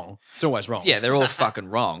it's wrong. It's always wrong. Yeah, they're all fucking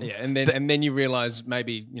wrong. Yeah, and then you realize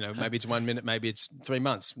maybe it's 1 minute, maybe it's 3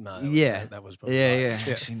 months. No, that was probably right. Yeah.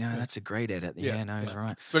 Actually, no, that's a great edit. Yeah, no, he's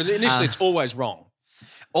right. But initially, it's always wrong.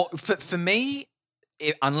 Or for me,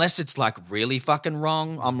 unless it's like really fucking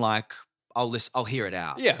wrong, I'm like, I'll hear it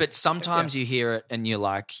out. Yeah. But sometimes you hear it and you're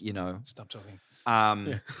like, Stop talking.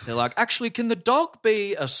 They're like, actually, can the dog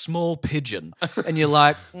be a small pigeon? And you're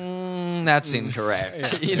like, that's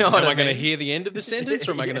incorrect. You know what Am I I going to mean? hear the end of the sentence,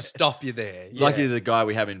 or am I going to stop you there? Yeah. Luckily, the guy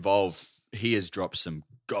we have involved, he has dropped some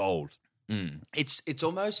gold. It's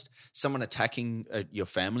almost someone attacking your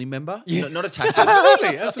family member. Yeah. Not attacking.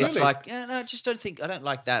 Absolutely. It's like, I just I don't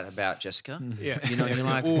like that about Jessica. Yeah. You're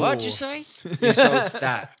like, Ooh. what'd you say? Yeah, so it's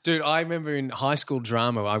that. Dude, I remember in high school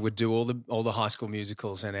drama, I would do all the high school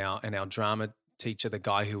musicals, and our drama teacher, the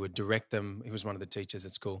guy who would direct them, he was one of the teachers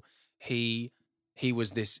at school. He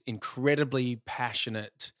was this incredibly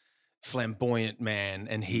passionate, flamboyant man,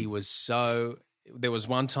 and he was so. There was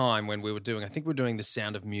one time when we were doing The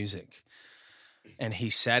Sound of Music, and he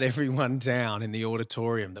sat everyone down in the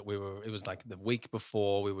auditorium it was like the week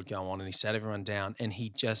before we would go on, and he sat everyone down, and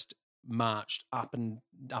he just marched up and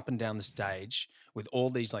down the stage with all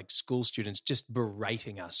these like school students just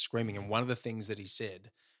berating us, screaming. And one of the things that he said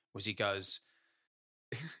was, he goes,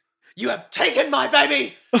 "You have taken my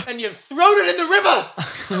baby and you've thrown it in the river."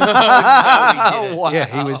 Wow. Yeah,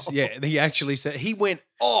 he was. Yeah, he actually said, he went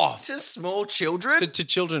off To small children? to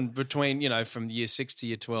children between from year 6 to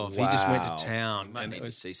year 12. He just went to Wow. town, I and need it to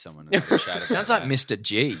was see someone and have a chat. Sounds like Mr.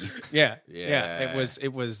 G. yeah. Yeah.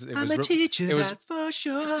 It was. I'm a teacher, it was- that's for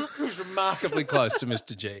sure. It was remarkably close to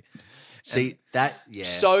Mr. G. See that? Yeah.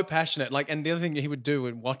 So passionate. Like, and the other thing he would do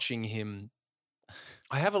in watching him,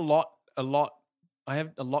 I have a lot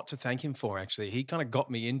to thank him for, actually. He kind of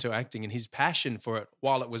got me into acting, and his passion for it,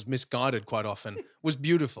 while it was misguided quite often, was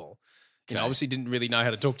beautiful. Obviously didn't really know how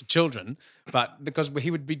to talk to children, but because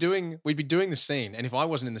we'd be doing the scene, and if I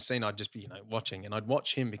wasn't in the scene, I'd just be, watching, and I'd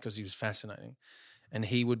watch him because he was fascinating. And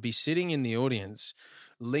he would be sitting in the audience,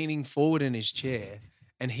 leaning forward in his chair,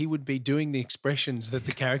 and he would be doing the expressions that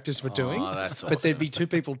the characters were doing. Oh, that's But there'd be two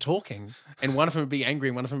people talking, and one of them would be angry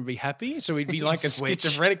and one of them would be happy. So he'd be like a Switch.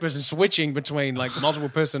 schizophrenic person switching between like multiple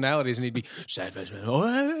personalities, and he'd be sad.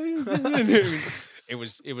 It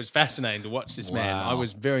was fascinating to watch this man. Wow. I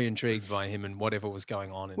was very intrigued by him and whatever was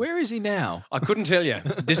going on. And Where is he now? I couldn't tell you.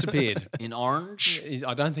 Disappeared. in Orange.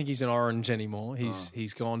 I don't think he's in Orange anymore.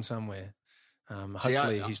 He's gone somewhere.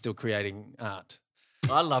 Hopefully, he's still creating art.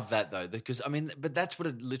 I love that though, because but that's what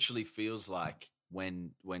it literally feels like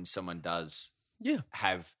when someone does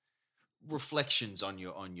have reflections on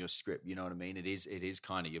your script. You know what I mean? It is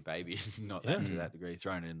kind of your baby, not that to that degree,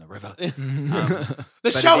 throwing it in the river.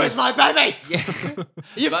 The show is my baby. Yeah.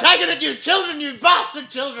 You've taken it, you children, you bastard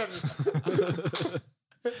children.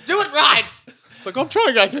 Do it right. It's like, I'm trying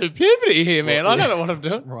to go through puberty here, man. I don't know what I'm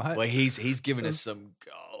doing. Right. Well, he's given us some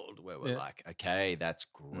gold where we're Yeah. like, okay, that's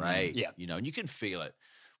great. Yeah. You know, and you can feel it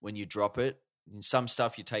when you drop it. In some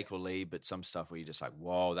stuff you take or leave, but some stuff where you're just like,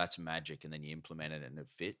 whoa, that's magic. And then you implement it and it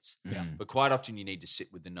fits. Yeah. But quite often you need to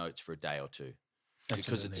sit with the notes for a day or two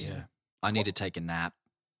because it's, Absolutely, I need to take a nap.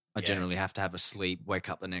 I Yeah. generally have to have a sleep, wake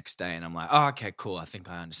up the next day, and I'm like, oh, okay, cool. I think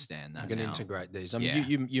I understand that I'm going to now. integrate these. I mean,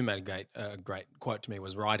 Yeah. you made a great quote to me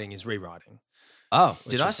was writing is rewriting. Oh,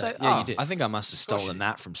 Which did I is say? that- yeah, you oh, did. I think I must have course stolen you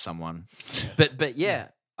that from someone. But yeah,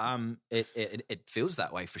 it feels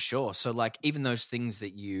that way for sure. So like even those things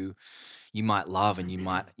that you might love and you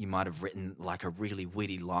might have written like a really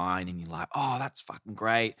witty line and you're like, oh, that's fucking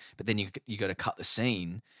great. But then you got to cut the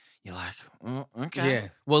scene. You're like, oh, okay. Yeah.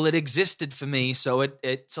 Well, it existed for me, so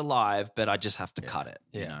it's alive, but I just have to cut it.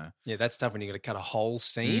 Yeah. You know? Yeah, that's tough when you got to cut a whole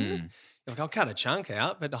scene. Mm. You're like, I'll cut a chunk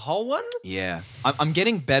out, but the whole one? Yeah. I'm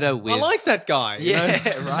getting better with. I like that guy. you know?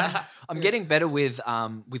 Yeah, right. I'm getting better with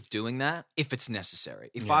doing that if it's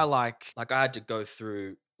necessary. If I like I had to go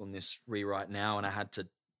through on this rewrite now, and I had to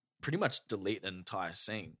pretty much delete an entire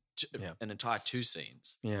scene, Yeah. an entire 2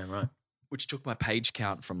 scenes, Yeah, right. which took my page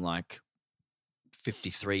count from like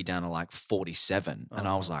 53 down to like 47, and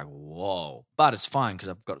I was like, whoa! But it's fine because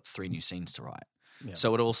I've got 3 new scenes to write, Yeah.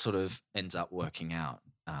 so it all sort of ends up working out.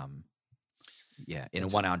 In a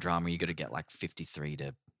 1 hour drama, you got to get like 53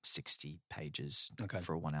 to 60 pages Okay.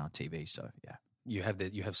 for a 1 hour TV. So yeah. You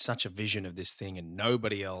have such a vision of this thing and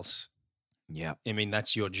nobody else. Yeah. I mean,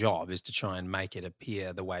 that's your job is to try and make it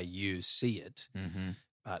appear the way you see it. Mm-hmm.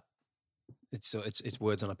 But it's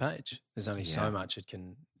words on a page. There's only Yeah. so much it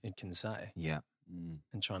can say. Yeah.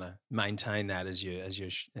 And trying to maintain that as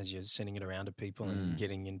you're sending it around to people and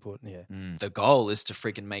getting input. Yeah. The goal is to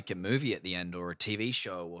freaking make a movie at the end or a TV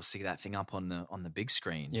show or see that thing up on the big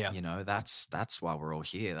screen. Yeah. You know, that's why we're all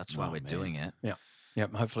here. That's why we're doing it. Yeah. Yeah.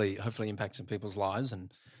 Hopefully impact some people's lives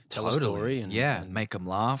and tell a Totally. story. And and make them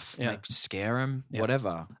laugh, Yeah. scare them, Yeah.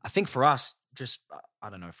 whatever. I think for us, just I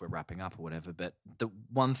don't know if we're wrapping up or whatever, but the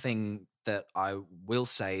one thing that I will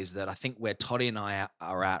say is that I think where Toddy and I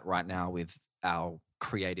are at right now with our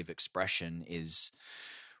creative expression is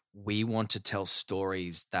we want to tell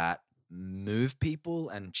stories that move people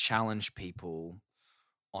and challenge people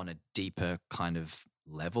on a deeper kind of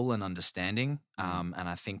level and understanding. And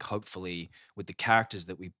I think hopefully with the characters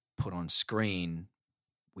that we put on screen,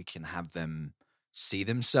 we can have them see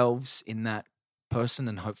themselves in that person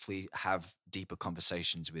and hopefully have deeper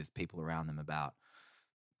conversations with people around them about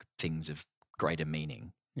things of greater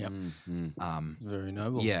meaning. Yeah. Very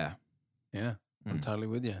noble. Yeah. Yeah. I'm totally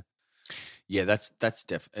with you. Yeah, that's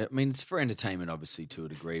definitely. I mean, it's for entertainment, obviously, to a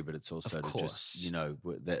degree, but it's also Of to course.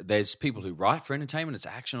 just, there's people who write for entertainment, it's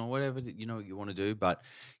action or whatever that, you want to do. But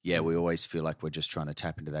yeah, we always feel like we're just trying to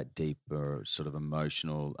tap into that deeper sort of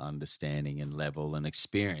emotional understanding and level and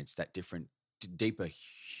experience, that deeper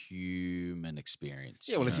human experience.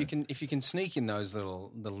 Yeah, well, if you can sneak in those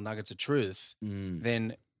little nuggets of truth, Mm.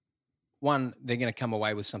 then one, they're going to come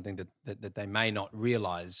away with something that they may not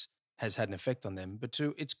realize has had an effect on them. But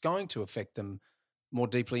two, it's going to affect them more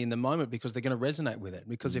deeply in the moment because they're going to resonate with it.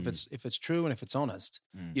 Because if it's true and if it's honest,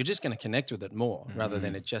 you're just going to connect with it more rather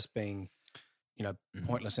than it just being,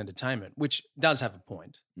 pointless entertainment, which does have a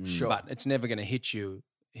point. Sure. But it's never going to hit you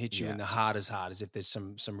in the heart as hard as if there's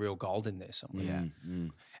some real gold in there somewhere. Yeah.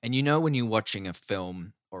 And when you're watching a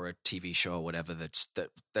film or a TV show or whatever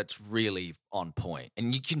that's really on point,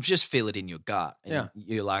 and you can just feel it in your gut. And Yeah.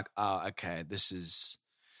 you're like, oh, okay, this is.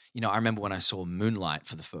 I remember when I saw Moonlight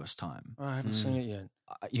for the first time. Oh, I haven't seen it yet.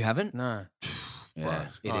 You haven't? No. Yeah.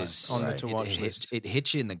 It Right. is On the it- to it watch hit- list. It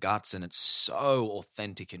hits you in the guts, and it's so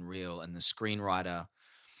authentic and real. And the screenwriter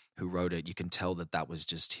who wrote it, you can tell that was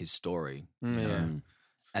just his story. you know? Yeah.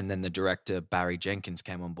 And then the director Barry Jenkins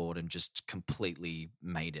came on board and just completely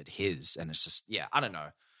made it his. And it's just, I don't know.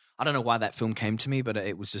 I don't know why that film came to me, but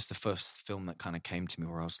it was just the first film that kind of came to me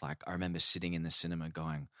where I was like, I remember sitting in the cinema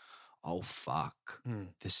going, oh, fuck,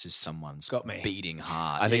 this is someone's Got me. beating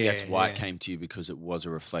heart. I think that's why yeah. it came to you, because it was a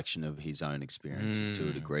reflection of his own experiences to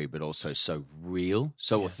a degree, but also so real,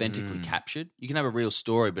 so authentically captured. You can have a real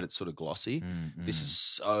story, but it's sort of glossy. This is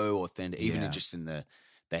so authentic, even Yeah. just in the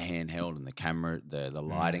handheld and the camera, the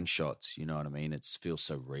lighting shots. You know what I mean? It feels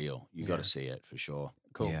so real. You got to see it for sure.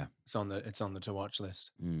 Cool. Yeah. It's on the to watch list.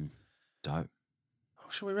 Dope. Oh,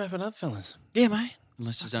 shall we wrap it up, fellas? Yeah, mate.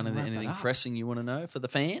 Unless there's fucking wrap it anything up. pressing you want to know for the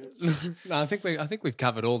fans. No, I think we've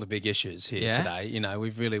covered all the big issues here Yeah?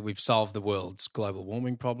 today. We've solved the world's global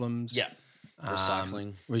warming problems.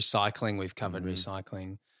 Recycling. Recycling. We've covered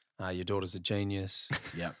recycling. Your daughter's a genius.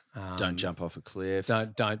 Yeah. Don't jump off a cliff.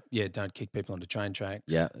 Don't kick people onto train tracks.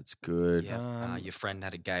 Yeah, that's good. Yeah. Your friend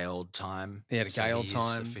had a gay old time. He had a gay old he's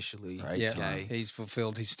time. Officially Great gay. He's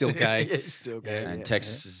fulfilled. He's still gay. He's still gay. And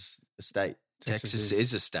Texas is a state. Texas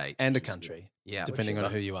is a state. and a country. Yeah. Depending on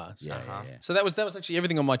Whichever. who you are. So. Yeah, Uh-huh. yeah. So that was actually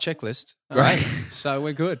everything on my checklist. Great. So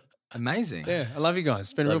we're good. Amazing. Yeah, I love you guys.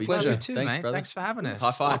 It's been a Love real you too. pleasure. You too, Thanks, mate. brother. Thanks for having us.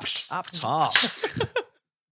 High five. Up top.